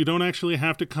time. You don't actually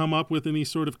have to come up with any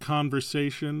sort of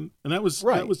conversation, and that was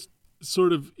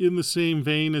sort of in the same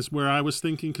vein as where I was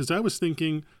thinking, because I was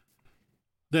thinking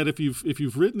that if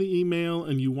you've written the email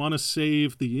and you want to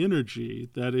save the energy,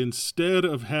 that instead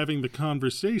of having the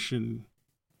conversation,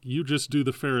 you just do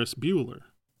the Ferris Bueller.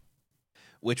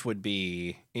 Which would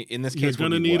be, in this case, you're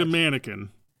going to need a mannequin.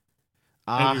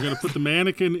 And you're going to put the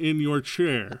mannequin in your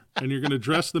chair, and you're going to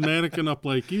dress the mannequin up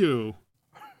like you.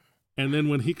 And then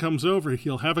when he comes over,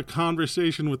 he'll have a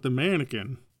conversation with the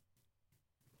mannequin.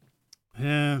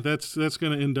 That's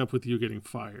going to end up with you getting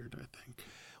fired, I think.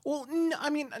 Well, I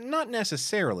mean, not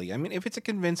necessarily. I mean, if it's a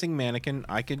convincing mannequin,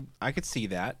 I could see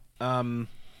that. I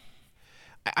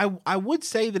would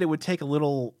say that it would take a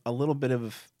little bit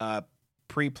of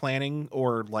pre-planning,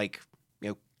 or like,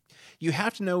 you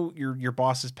have to know your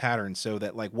boss's pattern, so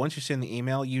that like once you send the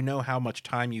email, you know how much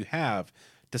time you have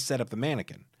to set up the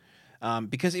mannequin.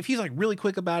 Because if he's like really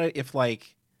quick about it, if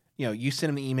like, you send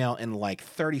him the email in like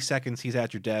 30 seconds, he's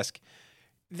at your desk,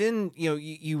 then,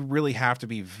 you really have to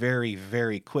be very,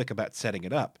 very quick about setting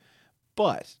it up.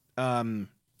 But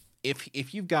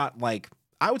if you've got like,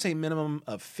 I would say minimum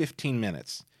of 15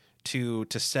 minutes to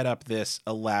set up this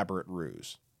elaborate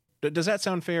ruse. Does that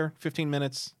sound fair? 15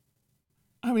 minutes?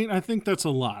 I mean, I think that's a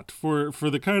lot for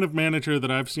the kind of manager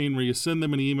that I've seen, where you send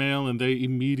them an email and they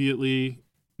immediately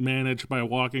manage by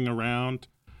walking around.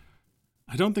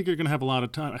 I don't think you're going to have a lot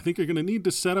of time. I think you're going to need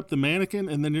to set up the mannequin,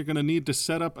 and then you're going to need to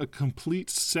set up a complete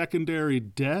secondary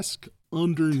desk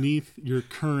underneath your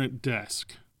current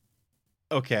desk.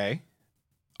 Okay.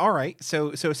 All right. So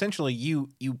essentially you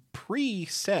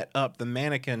pre-set up the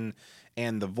mannequin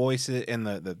and the voices and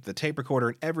the tape recorder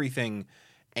and everything,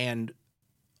 and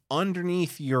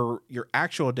underneath your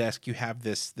actual desk, you have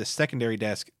this secondary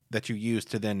desk that you use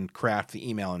to then craft the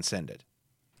email and send it.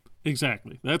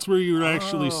 Exactly. That's where you're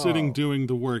actually sitting doing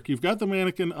the work. You've got the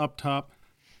mannequin up top.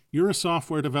 You're a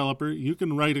software developer. You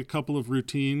can write a couple of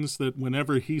routines that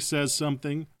whenever he says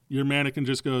something, your mannequin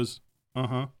just goes,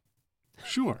 "Uh-huh.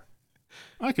 Sure.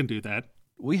 I can do that.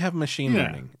 We have machine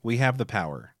learning. We have the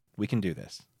power. We can do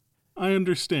this. I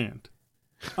understand.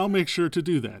 I'll make sure to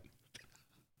do that.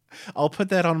 I'll put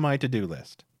that on my to-do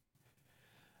list."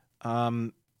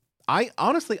 I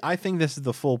honestly think this is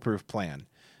the foolproof plan.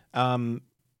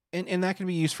 And that can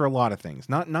be used for a lot of things,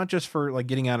 not just for like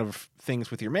getting out of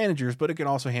things with your managers, but it can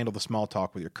also handle the small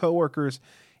talk with your coworkers.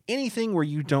 Anything where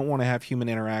you don't want to have human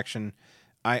interaction,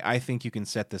 I think you can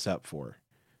set this up for.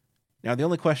 Now the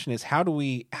only question is how do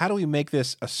we make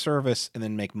this a service and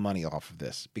then make money off of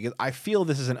this? Because I feel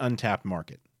this is an untapped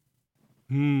market.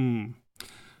 I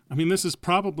mean, this is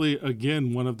probably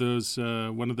again one of those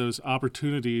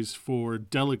opportunities for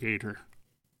Delegator,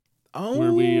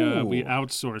 where we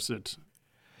outsource it.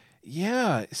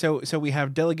 Yeah, so we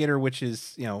have Delegator, which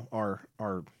is our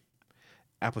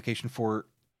application for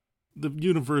the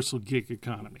universal gig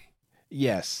economy.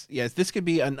 Yes, this could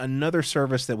be another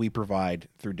service that we provide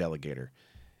through Delegator.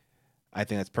 I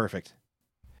think that's perfect.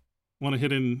 Want to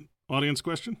hit an audience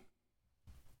question?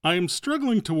 I am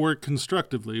struggling to work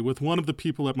constructively with one of the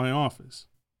people at my office.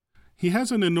 He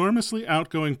has an enormously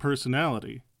outgoing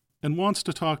personality and wants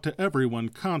to talk to everyone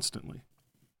constantly.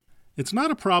 It's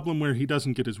not a problem where he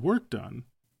doesn't get his work done,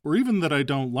 or even that I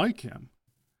don't like him.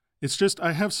 It's just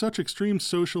I have such extreme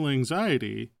social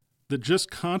anxiety that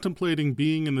just contemplating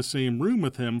being in the same room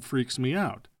with him freaks me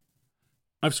out.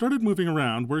 I've started moving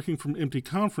around, working from empty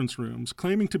conference rooms,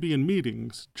 claiming to be in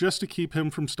meetings, just to keep him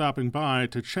from stopping by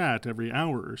to chat every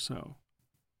hour or so.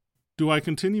 Do I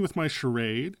continue with my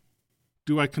charade?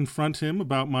 Do I confront him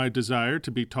about my desire to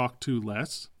be talked to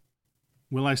less?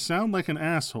 Will I sound like an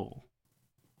asshole?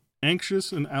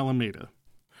 Anxious in Alameda.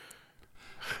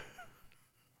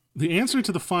 The answer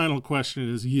to the final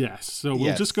question is yes. So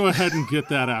we'll just go ahead and get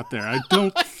that out there. I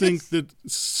don't think that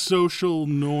social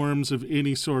norms of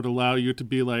any sort allow you to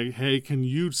be like, hey, can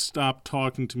you stop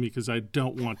talking to me because I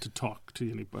don't want to talk to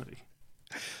anybody.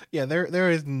 Yeah, there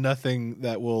is nothing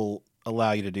that will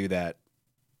allow you to do that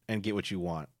and get what you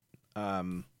want,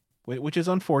 which is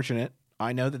unfortunate.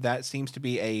 I know that seems to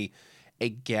be a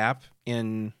gap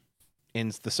in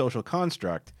the social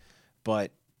construct,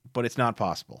 but it's not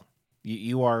possible.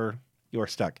 You are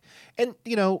stuck. And,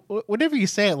 whenever you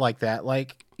say it like that,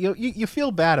 like, you feel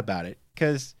bad about it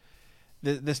because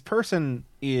this person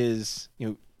is,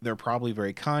 they're probably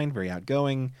very kind, very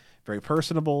outgoing, very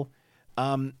personable.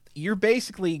 You're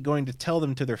basically going to tell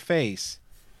them to their face,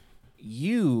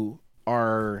 you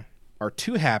are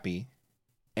too happy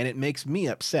and it makes me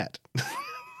upset.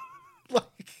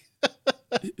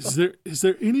 Is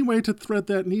there any way to thread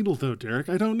that needle though, Derek?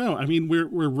 I don't know. I mean,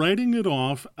 we're writing it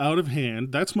off out of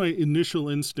hand. That's my initial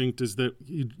instinct, is that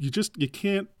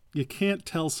you can't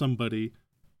tell somebody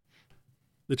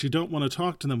that you don't want to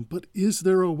talk to them. But is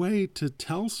there a way to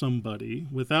tell somebody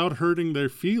without hurting their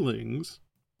feelings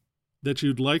that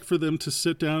you'd like for them to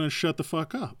sit down and shut the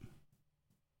fuck up?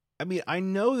 I mean, I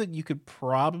know that you could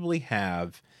probably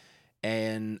have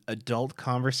an adult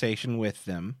conversation with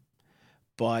them,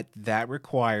 but that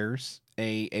requires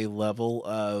a level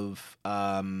of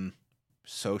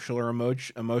social or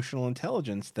emotional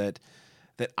intelligence that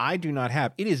I do not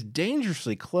have. It is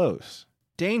dangerously close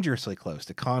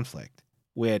to conflict,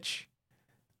 which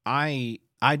I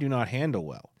do not handle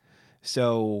well.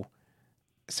 So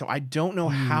I don't know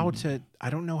how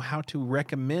to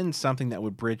recommend something that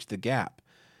would bridge the gap.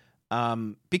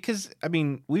 Because I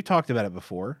mean, we've talked about it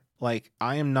before. Like,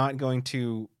 I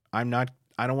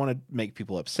don't want to make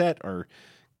people upset or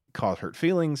cause hurt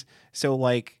feelings. So,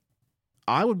 like,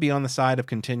 I would be on the side of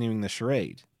continuing the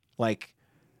charade. Like,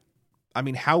 I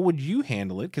mean, how would you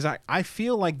handle it? Because I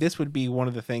feel like this would be one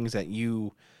of the things that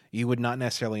you would not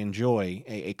necessarily enjoy,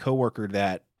 a coworker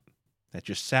that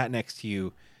just sat next to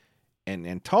you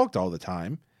and talked all the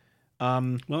time.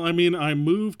 Well, I mean, I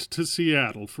moved to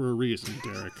Seattle for a reason,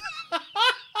 Derek.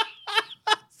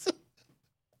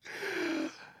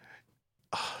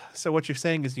 So what you're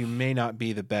saying is you may not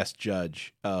be the best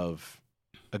judge of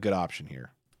a good option here.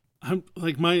 I'm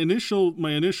like, my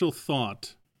initial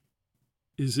thought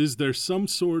is there some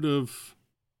sort of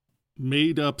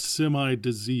made up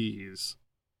semi-disease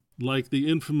like the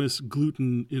infamous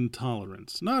gluten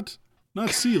intolerance? Not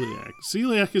celiac.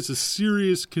 Celiac is a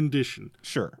serious condition.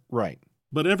 Sure, right.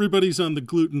 But everybody's on the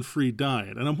gluten-free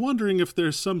diet. And I'm wondering if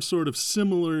there's some sort of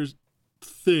similar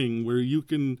thing where you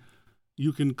can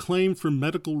claim for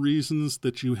medical reasons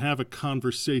that you have a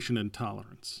conversation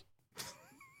intolerance.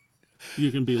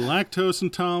 You can be lactose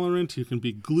intolerant. You can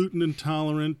be gluten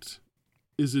intolerant.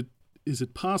 Is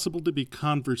it possible to be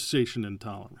conversation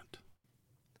intolerant?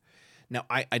 Now,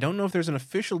 I don't know if there's an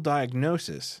official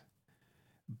diagnosis,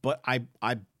 but I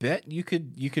bet you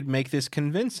could make this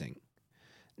convincing.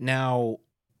 Now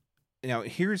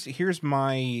here's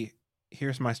my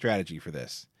strategy for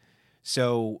this.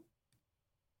 So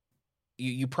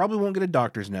you probably won't get a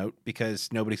doctor's note because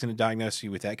nobody's going to diagnose you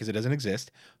with that because it doesn't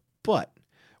exist. But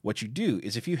what you do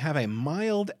is if you have a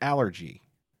mild allergy,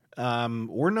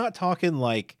 we're not talking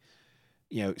like,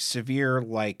 severe,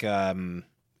 like,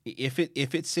 if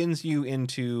it sends you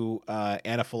into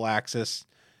anaphylaxis,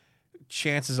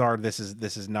 chances are this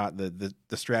is not the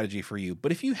strategy for you.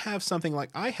 But if you have something like,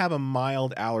 I have a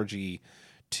mild allergy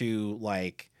to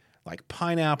like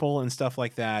pineapple and stuff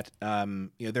like that,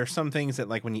 there's some things that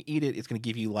like when you eat it, it's going to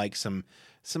give you like some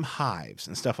hives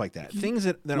and stuff like that. Things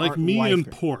that like aren't me and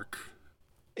pork.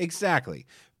 Exactly.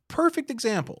 Perfect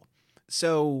example.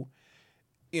 So,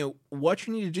 what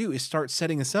you need to do is start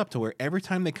setting this up to where every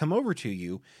time they come over to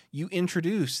you, you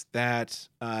introduce that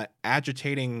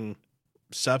agitating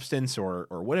substance or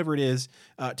whatever it is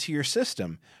to your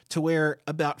system, to where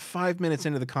about 5 minutes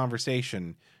into the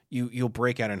conversation, you'll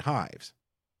break out in hives.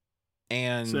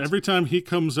 And so every time he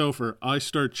comes over, I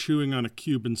start chewing on a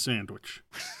Cuban sandwich.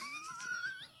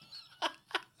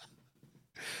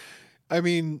 I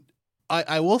mean,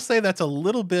 I will say that's a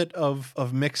little bit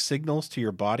of mixed signals to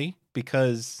your body,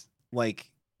 because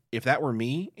like if that were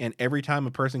me and every time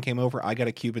a person came over, I got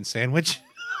a Cuban sandwich,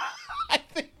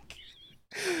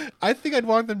 I think I'd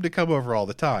want them to come over all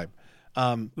the time.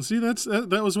 See,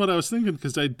 that was what I was thinking,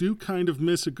 because I do kind of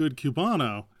miss a good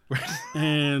Cubano,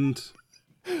 and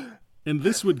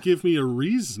this would give me a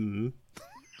reason.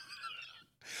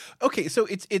 Okay, so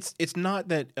it's not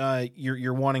that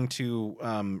you're wanting to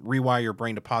rewire your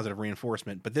brain to positive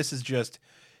reinforcement, but this is just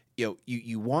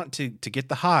you want to get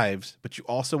the hives, but you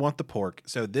also want the pork.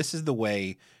 So this is the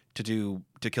way to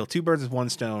kill two birds with one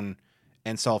stone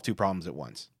and solve two problems at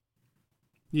once.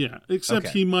 Yeah, except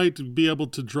he might be able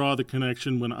to draw the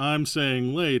connection when I'm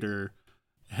saying later,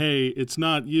 hey, it's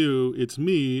not you, it's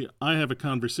me. I have a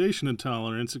conversation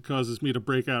intolerance. It causes me to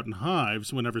break out in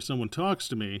hives whenever someone talks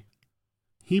to me.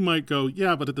 He might go,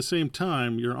 yeah, but at the same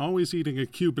time, you're always eating a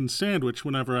Cuban sandwich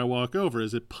whenever I walk over.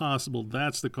 Is it possible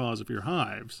that's the cause of your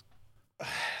hives?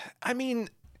 I mean,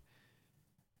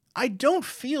 I don't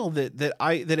feel that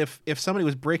if somebody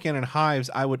was breaking in hives,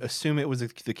 I would assume it was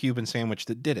the Cuban sandwich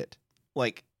that did it.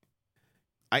 Like,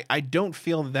 I don't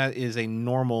feel that is a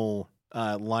normal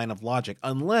line of logic,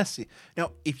 unless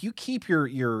now if you keep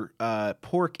your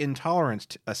pork intolerance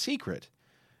a secret,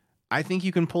 I think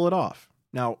you can pull it off.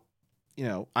 Now,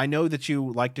 I know that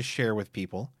you like to share with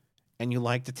people, and you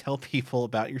like to tell people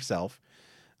about yourself.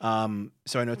 So I know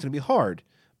it's going to be hard,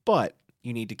 but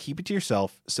you need to keep it to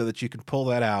yourself so that you can pull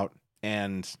that out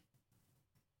and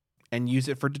use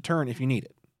it for deterrent if you need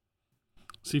it.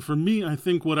 See, for me, I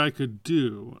think what I could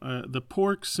do, the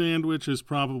pork sandwich is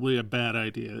probably a bad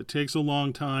idea. It takes a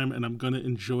long time, and I'm going to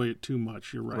enjoy it too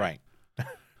much. You're right. Right.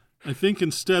 I think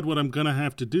instead what I'm going to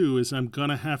have to do is I'm going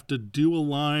to have to do a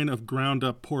line of ground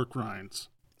up pork rinds.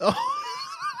 Oh.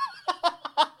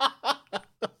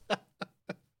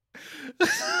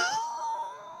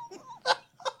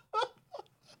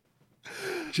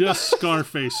 Just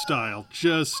Scarface style.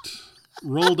 Just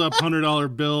rolled up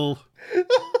 $100 bill.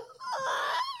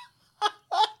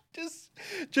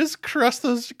 Just crush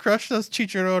those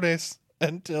chicharrones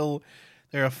until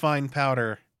they're a fine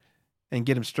powder, and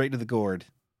get them straight to the gourd.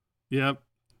 Yep.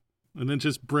 And then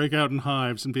just break out in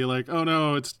hives and be like, "Oh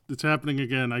no, it's happening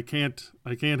again. I can't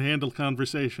handle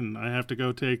conversation. I have to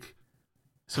go take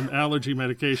some allergy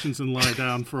medications and lie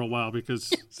down for a while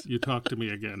because you talk to me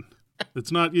again.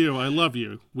 It's not you. I love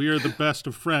you. We are the best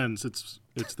of friends. It's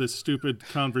this stupid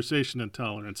conversation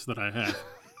intolerance that I have."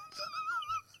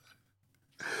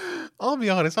 I'll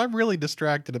be honest, I'm really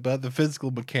distracted about the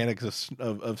physical mechanics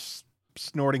of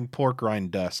snorting pork rind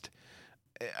dust.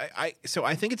 So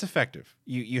I think it's effective.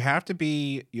 You'll have to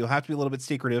be a little bit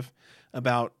secretive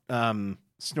about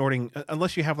snorting,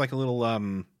 unless you have like a little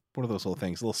what are those little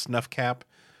things? A little snuff cap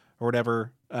or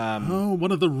whatever.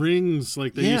 One of the rings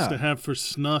like they used to have for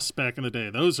snus back in the day.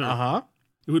 Those are.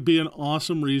 It would be an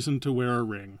awesome reason to wear a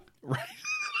ring. Right.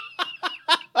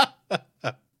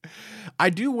 I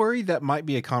do worry that might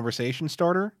be a conversation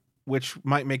starter, which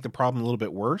might make the problem a little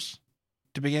bit worse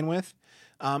to begin with.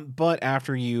 But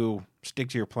after you stick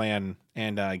to your plan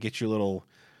and get your little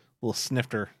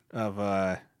snifter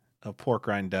of pork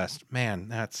rind dust, man,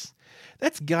 that's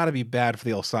got to be bad for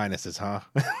the old sinuses, huh?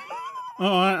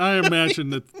 Oh, I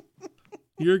imagine that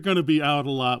you're going to be out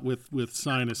a lot with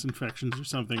sinus infections or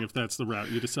something if that's the route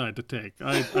you decide to take.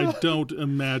 I don't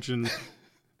imagine.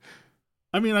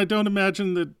 I mean, I don't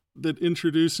imagine that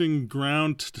introducing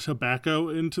ground tobacco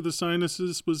into the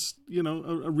sinuses was,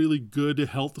 a really good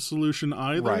health solution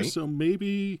either. Right. So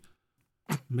maybe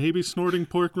snorting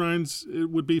pork rinds, it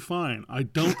would be fine. I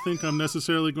don't think I'm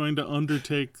necessarily going to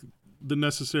undertake the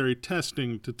necessary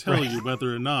testing to tell you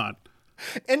whether or not.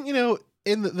 And,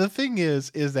 and the thing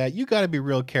is that you got to be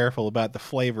real careful about the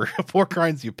flavor of pork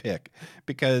rinds you pick,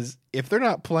 because if they're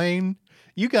not plain,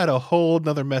 you got a whole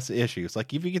nother mess of issues.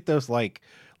 Like if you get those like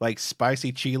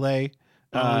spicy chile,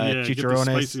 chicharrones, get the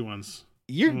spicy ones.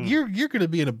 you're gonna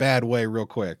be in a bad way real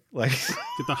quick. Like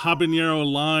Get the habanero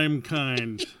lime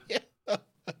kind.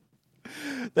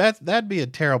 that'd be a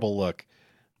terrible look.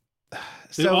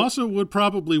 It also would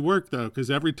probably work, though,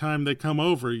 because every time they come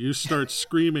over, you start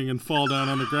screaming and fall down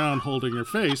on the ground holding your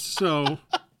face, so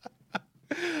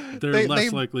they're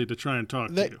less likely to try and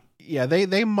talk to you. Yeah,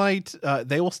 they might,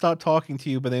 they will stop talking to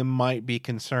you, but they might be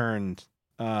concerned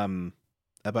about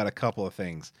a couple of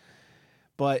things.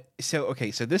 But, so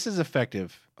this is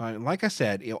effective. Like I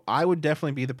said, I would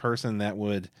definitely be the person that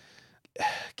would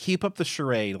keep up the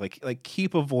charade, like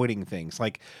keep avoiding things.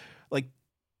 Like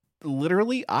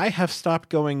literally, I have stopped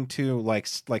going to like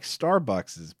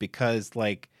Starbucks because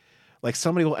like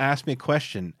somebody will ask me a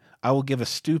question, I will give a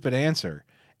stupid answer,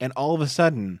 and all of a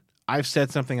sudden I've said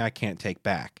something I can't take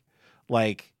back.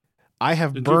 Like I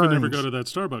have and burned. You can never go to that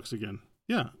Starbucks again.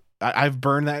 Yeah, I've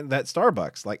burned that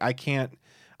Starbucks. Like I can't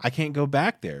go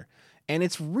back there, and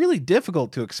it's really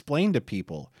difficult to explain to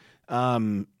people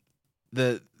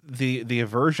the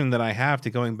aversion that I have to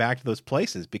going back to those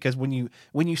places, because when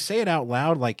you say it out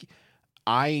loud, like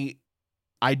I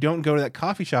don't go to that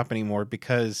coffee shop anymore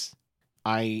because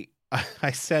I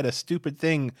said a stupid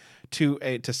thing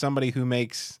to somebody who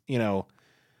makes,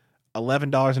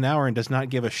 $11 an hour and does not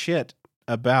give a shit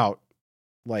about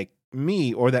like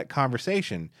me or that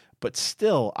conversation, but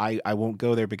still I won't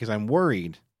go there because I'm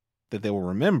worried that they will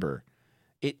remember.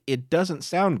 It doesn't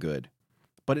sound good,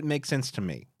 but it makes sense to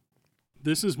me.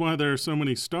 This is why there are so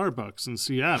many Starbucks in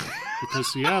Seattle,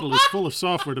 because Seattle is full of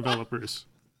software developers,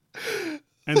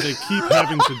 and they keep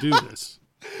having to do this.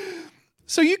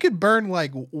 So you could burn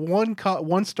like one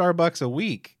Starbucks a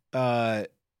week,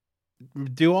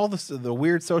 do all the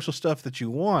weird social stuff that you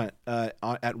want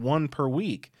at one per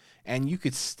week, and you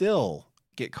could still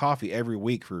get coffee every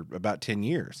week for about 10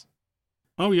 years.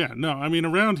 Oh yeah, no, I mean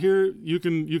around here you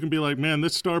can be like, man,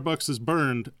 this Starbucks is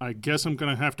burned. I guess I'm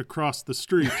gonna have to cross the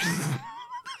street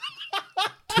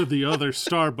to the other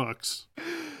Starbucks.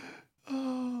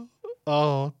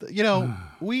 Oh,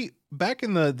 we back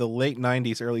in the late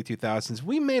 90s, early 2000s,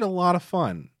 we made a lot of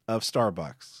fun of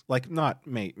Starbucks. Like not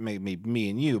me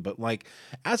and you, but like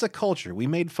as a culture, we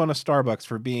made fun of Starbucks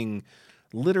for being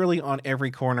literally on every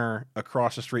corner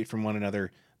across the street from one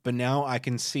another. But now I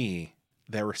can see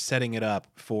they were setting it up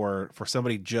for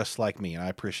somebody just like me, and I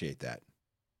appreciate that.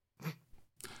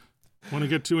 Want to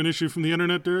get to an issue from the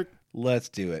internet, Derek? Let's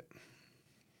do it.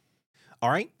 All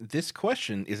right, this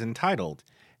question is entitled,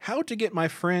 How to Get My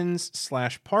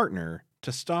Friends/Partner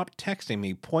to Stop Texting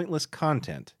Me Pointless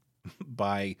Content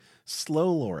by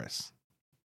Slow Loris.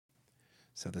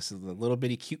 So this is a little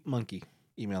bitty cute monkey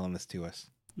emailing this to us.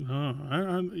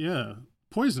 Yeah.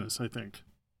 Poisonous, I think.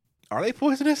 Are they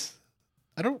poisonous?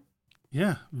 I don't...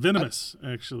 Yeah, venomous,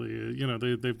 actually.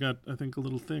 They've got, I think, a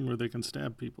little thing where they can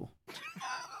stab people.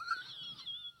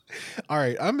 All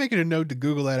right, I'm making a note to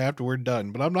Google that after we're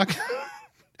done, but I'm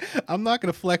not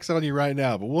going to flex on you right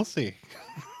now, but we'll see.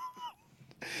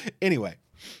 Anyway.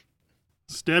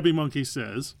 Stabby Monkey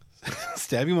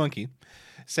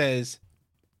says,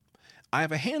 I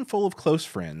have a handful of close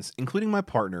friends, including my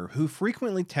partner, who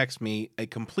frequently text me a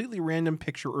completely random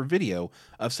picture or video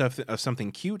of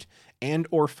something cute and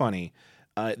or funny.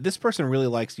 This person really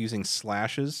likes using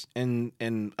slashes and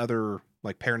other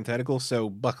like parentheticals, so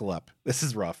buckle up. This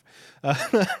is rough.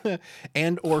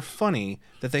 And or funny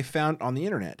that they found on the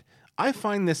internet. I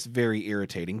find this very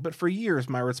irritating, but for years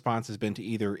my response has been to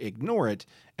either ignore it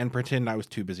and pretend I was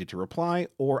too busy to reply,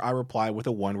 or I reply with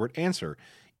a one-word answer,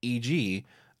 e.g.,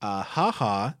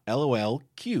 haha, lol,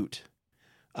 cute.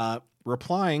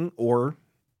 Replying or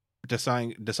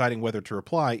deciding whether to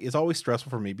reply is always stressful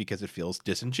for me because it feels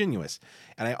disingenuous.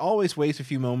 And I always waste a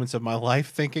few moments of my life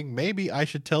thinking maybe I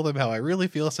should tell them how I really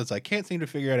feel, since I can't seem to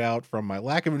figure it out from my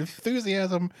lack of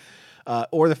enthusiasm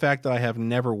or the fact that I have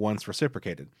never once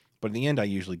reciprocated. But in the end, I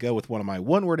usually go with one of my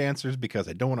one-word answers because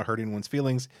I don't want to hurt anyone's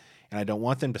feelings and I don't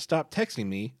want them to stop texting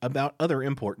me about other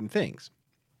important things.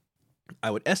 I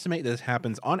would estimate this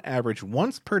happens on average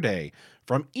once per day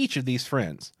from each of these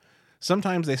friends.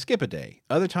 Sometimes they skip a day.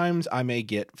 Other times I may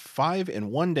get 5 in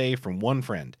one day from one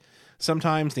friend.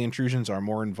 Sometimes the intrusions are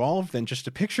more involved than just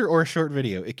a picture or a short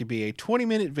video. It could be a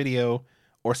 20-minute video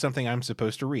or something I'm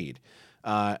supposed to read.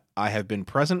 I have been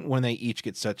present when they each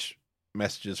get such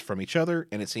messages from each other,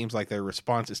 and it seems like their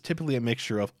response is typically a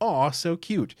mixture of "aw, so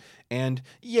cute" and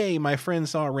 "yay, my friend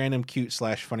saw a random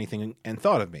cute/funny thing and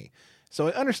thought of me." So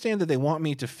I understand that they want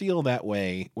me to feel that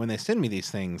way when they send me these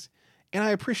things, and I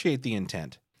appreciate the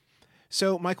intent.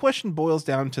 So my question boils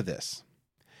down to this.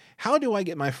 How do I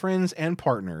get my friends and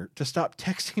partner to stop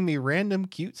texting me random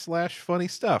cute/funny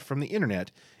stuff from the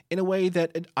internet in a way that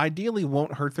it ideally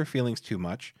won't hurt their feelings too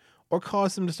much or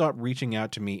cause them to stop reaching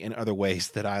out to me in other ways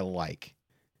that I like.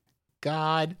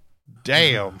 God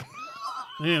damn.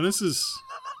 Man, this is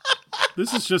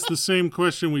just the same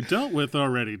question we dealt with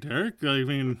already, Derek. I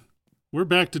mean, we're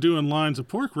back to doing lines of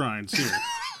pork rinds here.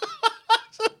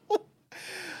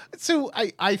 So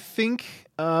I think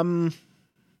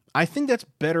that's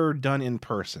better done in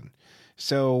person.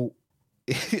 So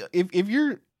if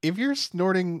you're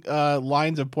snorting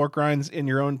lines of pork rinds in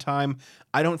your own time,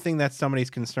 I don't think that's somebody's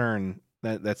concern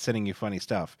that's sending you funny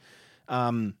stuff.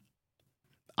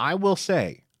 I will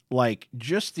say, like,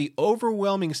 just the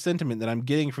overwhelming sentiment that I'm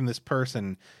getting from this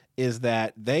person is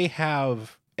that they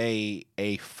have a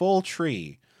full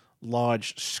tree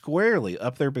lodged squarely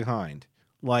up their behind.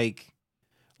 Like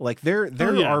there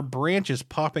are branches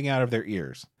popping out of their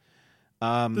ears.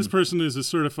 This person is a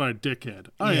certified dickhead.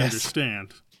 I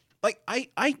understand. Like,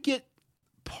 I get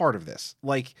part of this.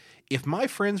 Like, if my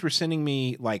friends were sending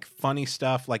me, like, funny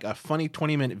stuff, like a funny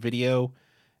 20-minute video,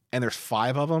 and there's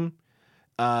 5 of them,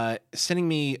 sending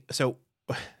me... So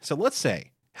let's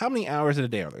say, how many hours in a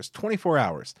day are there? There's 24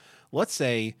 hours. Let's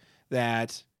say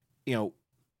that,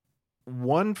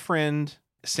 one friend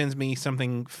sends me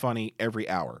something funny every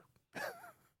hour.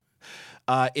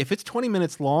 If it's 20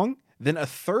 minutes long, then a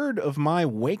third of my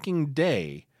waking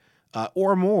day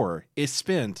or more is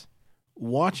spent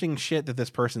watching shit that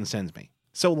this person sends me.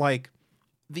 So, like,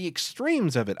 the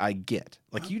extremes of it I get.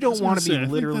 Like, you don't want to be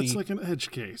literally... I think that's like an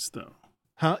edge case, though.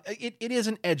 Huh? It is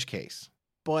an edge case,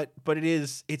 but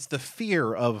it's the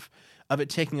fear of it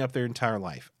taking up their entire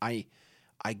life. I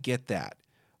get that.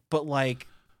 But, like,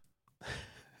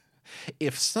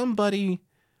 if somebody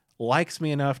likes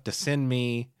me enough to send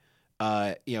me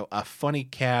a funny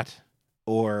cat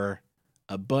or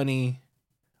a bunny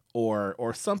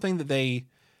or something that they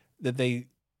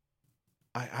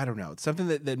I don't know, something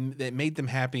that made them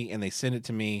happy and they send it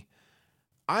to me,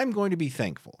 I'm going to be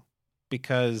thankful,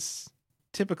 because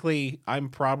typically I'm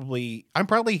probably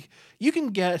you can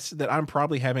guess that I'm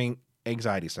probably having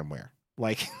anxiety somewhere.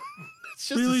 Like, it's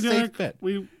just really, a safe Derek? bet.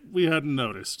 We hadn't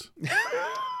noticed.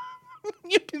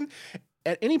 You can,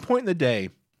 at any point in the day,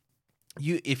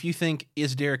 if you think,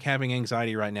 is Derek having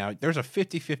anxiety right now, there's a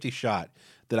 50-50 shot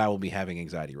that I will be having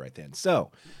anxiety right then.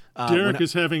 So Derek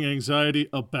is having anxiety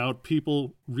about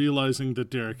people realizing that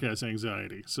Derek has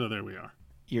anxiety. So there we are.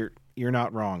 You're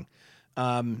not wrong.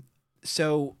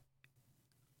 So,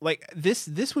 like,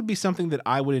 this would be something that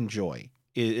I would enjoy,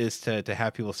 is to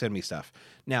have people send me stuff.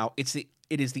 Now, it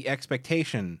is the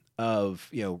expectation of,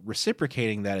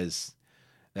 reciprocating that is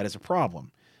a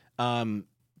problem.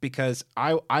 Because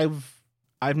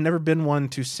I've never been one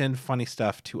to send funny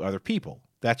stuff to other people.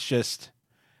 That's just,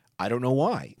 I don't know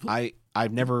why.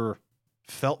 I've never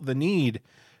felt the need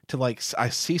to, like, I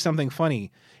see something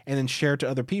funny and then share it to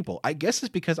other people. I guess it's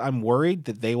because I'm worried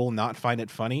that they will not find it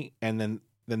funny, and then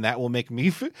that will make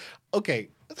me okay.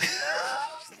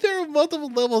 There are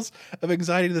multiple levels of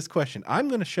anxiety to this question. I'm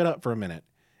going to shut up for a minute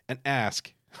and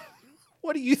ask,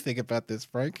 what do you think about this,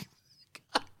 Frank?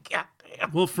 God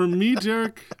damn. Well, for me,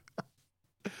 Derek,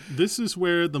 this is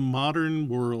where the modern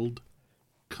world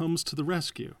comes to the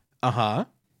rescue. Uh-huh.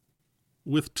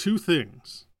 With 2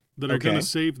 things that are going to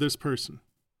save this person.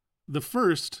 The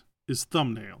first is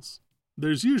thumbnails.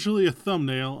 There's usually a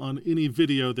thumbnail on any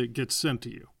video that gets sent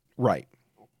to you. Right.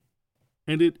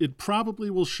 And it probably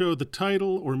will show the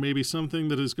title or maybe something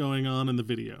that is going on in the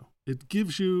video. It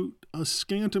gives you a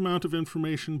scant amount of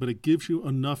information, but it gives you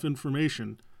enough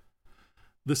information.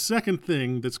 The second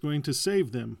thing that's going to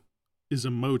save them is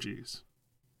emojis.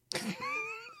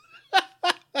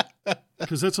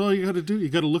 Because that's all you got to do. You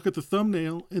got to look at the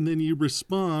thumbnail and then you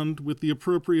respond with the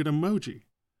appropriate emoji.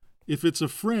 If it's a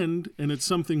friend and it's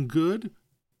something good,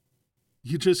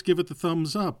 you just give it the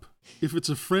thumbs up. If it's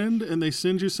a friend and they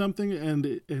send you something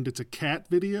and it's a cat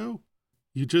video,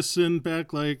 you just send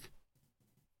back, like,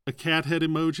 a cat head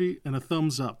emoji and a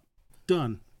thumbs up.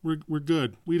 Done. We're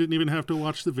good. We didn't even have to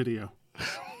watch the video.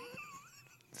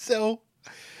 So,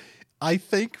 I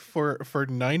think for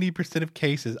 90% of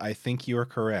cases, I think you are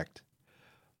correct.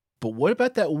 But what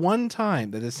about that one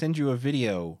time that they send you a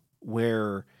video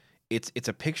where it's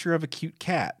a picture of a cute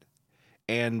cat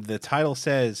and the title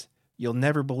says, "You'll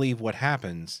never believe what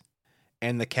happens,"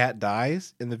 and the cat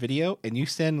dies in the video, and you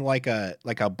send like a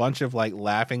bunch of, like,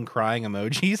 laughing, crying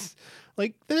emojis?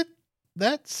 Like,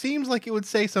 that seems like it would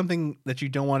say something that you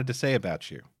don't want it to say about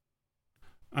you.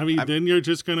 I mean, then you're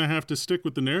just going to have to stick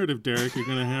with the narrative, Derek. You're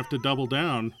going to have to double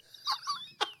down.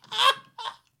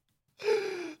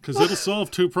 Because it'll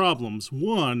solve 2 problems.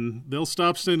 One, they'll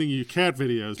stop sending you cat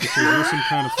videos because you're some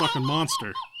kind of fucking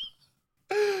monster.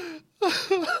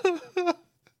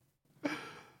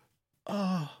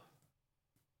 Oh.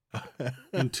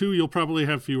 And 2, you'll probably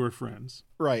have fewer friends.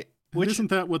 Right. Which isn't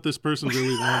that what this person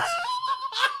really wants?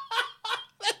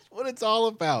 That's what it's all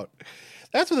about.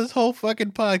 That's what this whole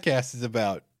fucking podcast is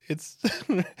about. It's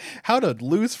how to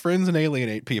lose friends and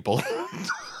alienate people.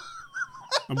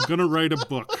 I'm gonna write a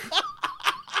book.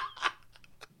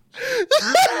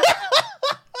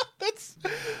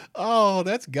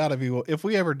 That's gotta be what, if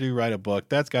we ever do write a book,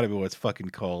 that's gotta be what it's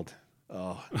fucking called.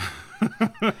 Oh.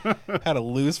 How to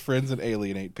lose friends and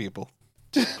alienate people.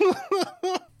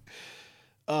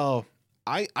 Oh,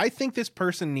 I think this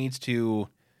person needs to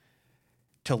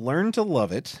learn to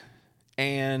love it,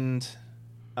 and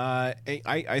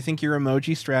I think your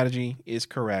emoji strategy is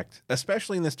correct,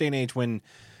 especially in this day and age when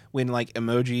like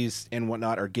emojis and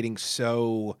whatnot are getting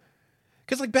so,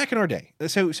 because like back in our day,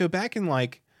 so back in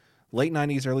like late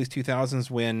 90s, early 2000s,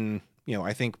 when, you know,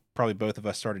 I think probably both of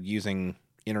us started using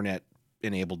internet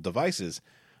enabled devices,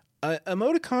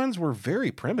 emoticons were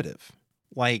very primitive.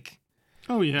 Like,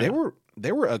 oh yeah,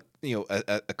 they were a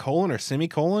colon or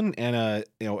semicolon and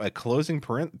a closing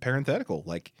parenthetical.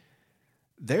 Like,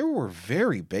 they were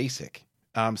very basic.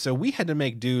 So we had to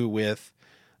make do with,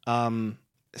 not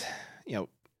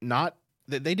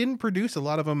that they didn't produce a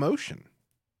lot of emotion.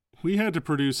 We had to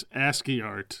produce ASCII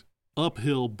art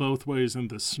uphill both ways in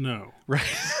the snow. Right.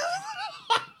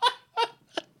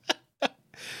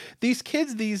 These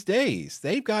kids these days,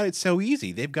 they've got it so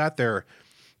easy. They've got their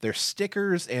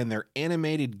stickers and their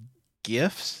animated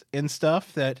GIFs and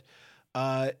stuff that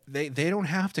they don't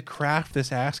have to craft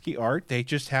this ASCII art. They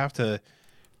just have to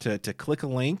click a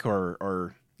link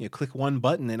or click one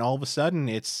button, and all of a sudden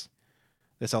it's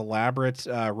this elaborate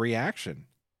reaction.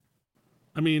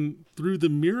 I mean, through the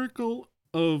miracle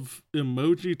of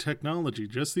emoji technology,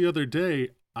 just the other day,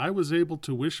 I was able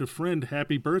to wish a friend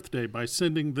happy birthday by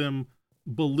sending them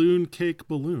balloon cake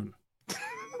balloon.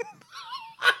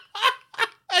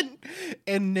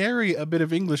 and nary a bit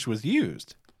of English was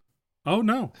used. Oh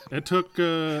no, it took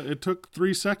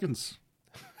 3 seconds.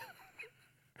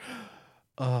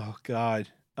 Oh God.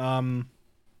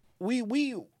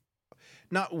 We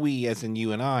not we as in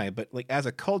you and I, but like as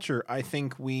a culture, I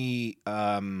think we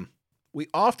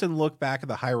often look back at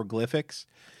the hieroglyphics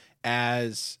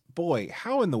as, boy,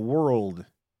 how in the world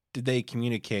did they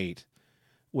communicate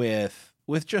with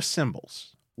just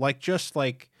symbols? Just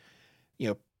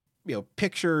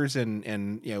pictures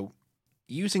and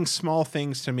using small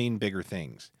things to mean bigger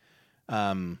things.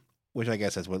 Which I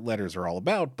guess that's what letters are all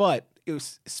about, but it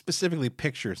was specifically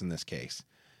pictures in this case.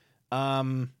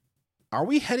 Are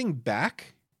we heading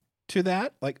back to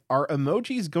that? Like, are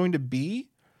emojis going to be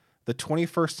the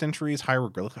 21st century's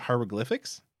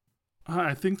hieroglyphics?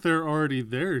 I think they're already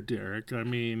there, Derek. I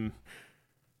mean,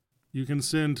 you can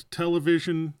send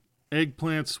television,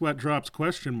 eggplant, sweat drops, ?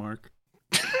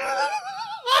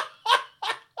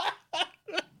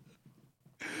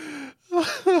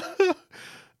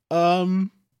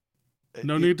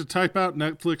 No need to type out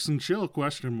Netflix and chill ?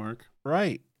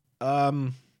 Right.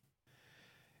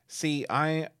 See,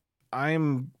 I'm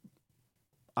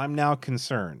now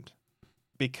concerned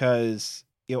because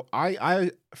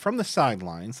I from the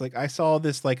sidelines, like I saw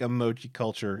this like emoji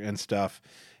culture and stuff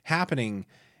happening,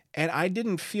 and I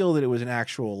didn't feel that it was an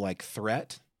actual like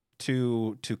threat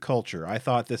to culture. I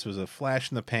thought this was a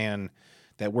flash in the pan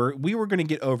that we were going to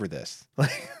get over this.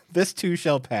 Like, this too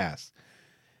shall pass.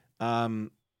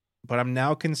 But I'm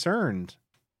now concerned.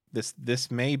 This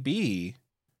may be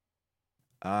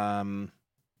some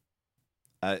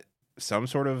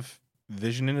sort of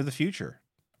vision into the future.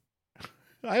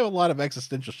 I have a lot of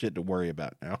existential shit to worry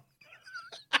about now.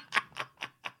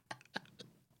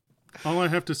 All I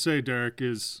have to say, Derek,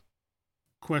 is ?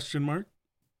 Fist,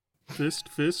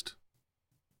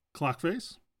 clock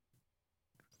face.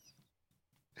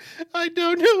 I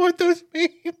don't know what those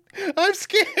mean. I'm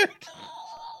scared.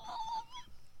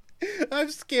 I'm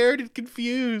scared and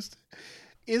confused.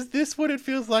 Is this what it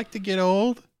feels like to get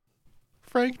old?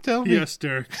 Frank, tell me. Yes,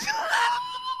 Derek.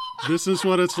 This is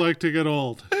what it's like to get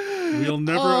old. We'll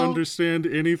never understand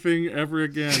anything ever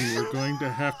again. We're going to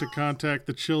have to contact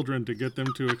the children to get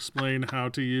them to explain how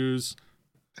to use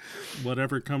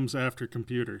whatever comes after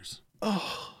computers.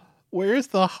 Oh, where's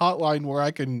the hotline where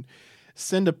I can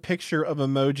send a picture of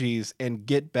emojis and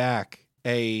get back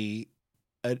an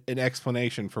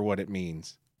explanation for what it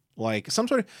means? Like some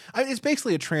sort of, it's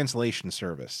basically a translation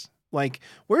service. Like,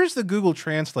 where's the Google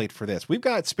Translate for this? We've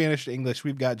got Spanish to English.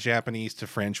 We've got Japanese to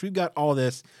French. We've got all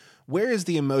this. Where is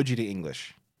the emoji to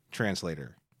English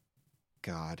translator?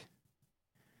 God.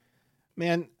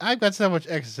 Man, I've got so much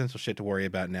existential shit to worry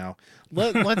about now.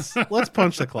 Let's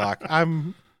punch the clock.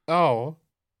 I'm Oh,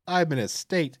 I'm in a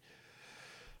state.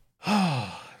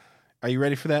 Are you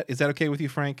ready for that? Is that okay with you,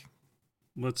 Frank?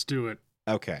 Let's do it.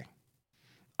 Okay.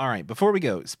 All right. Before we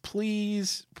go,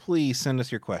 please send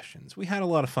us your questions. We had a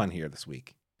lot of fun here this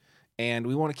week, and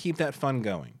we want to keep that fun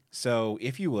going. So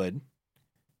if you would,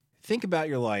 think about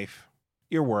your life,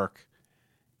 your work,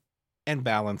 and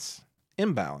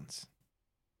imbalance,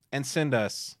 and send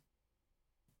us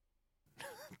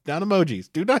not emojis.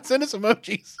 Do not send us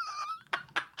emojis.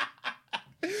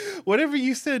 Whatever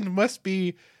you send must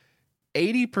be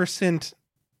 80%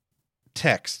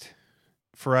 text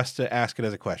for us to ask it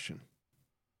as a question.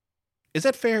 Is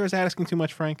that fair? Is that asking too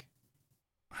much, Frank?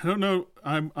 I don't know.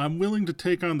 I'm willing to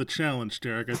take on the challenge,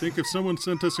 Derek. I think if someone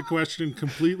sent us a question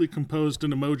completely composed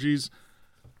in emojis,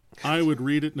 I would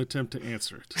read it and attempt to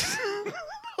answer it.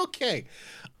 Okay.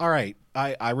 All right.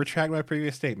 I retract my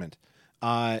previous statement.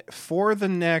 For the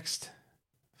next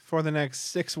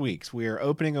 6 weeks, we are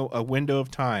opening a window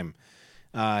of time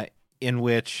in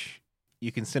which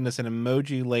you can send us an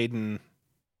emoji-laden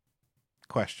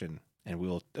question, and we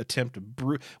will attempt to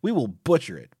we will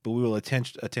butcher it, but we will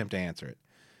attempt to answer it.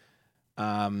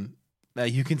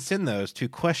 You can send those to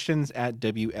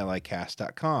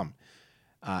questions@wlicast.com.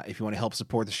 If you want to help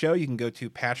support the show, you can go to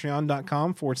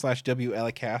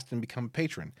patreon.com/WLIcast and become a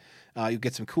patron. You'll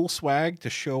get some cool swag to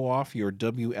show off your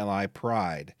WLI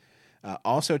pride.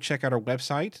 Also, check out our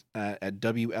website at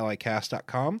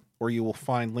WLIcast.com, where you will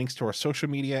find links to our social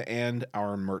media and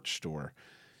our merch store.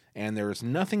 And there is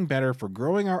nothing better for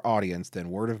growing our audience than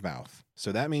word of mouth.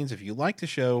 So that means if you like the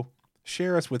show,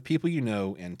 share us with people you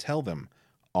know and tell them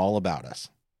all about us.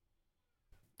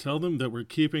 Tell them that we're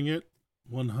keeping it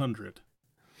 100.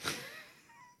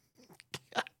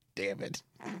 God damn it.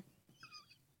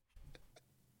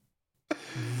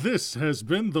 This has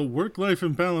been the Work-Life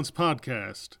Imbalance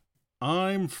Podcast.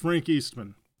 I'm Frank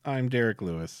Eastman. I'm Derek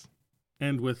Lewis.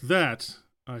 And with that,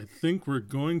 I think we're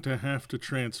going to have to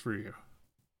transfer you.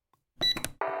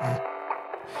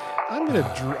 I'm gonna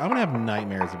have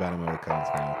nightmares about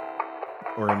emoticons now,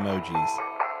 or emojis.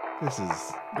 I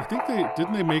think they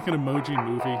make an emoji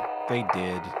movie. They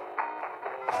did.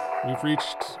 We've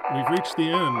reached the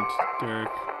end,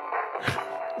 Derek.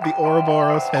 The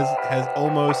Ouroboros has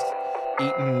almost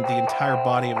eaten the entire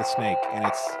body of the snake, and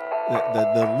it's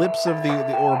the lips of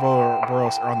the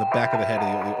Ouroboros are on the back of the head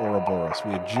of the Ouroboros.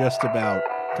 We have just about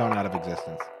gone out of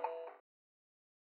existence.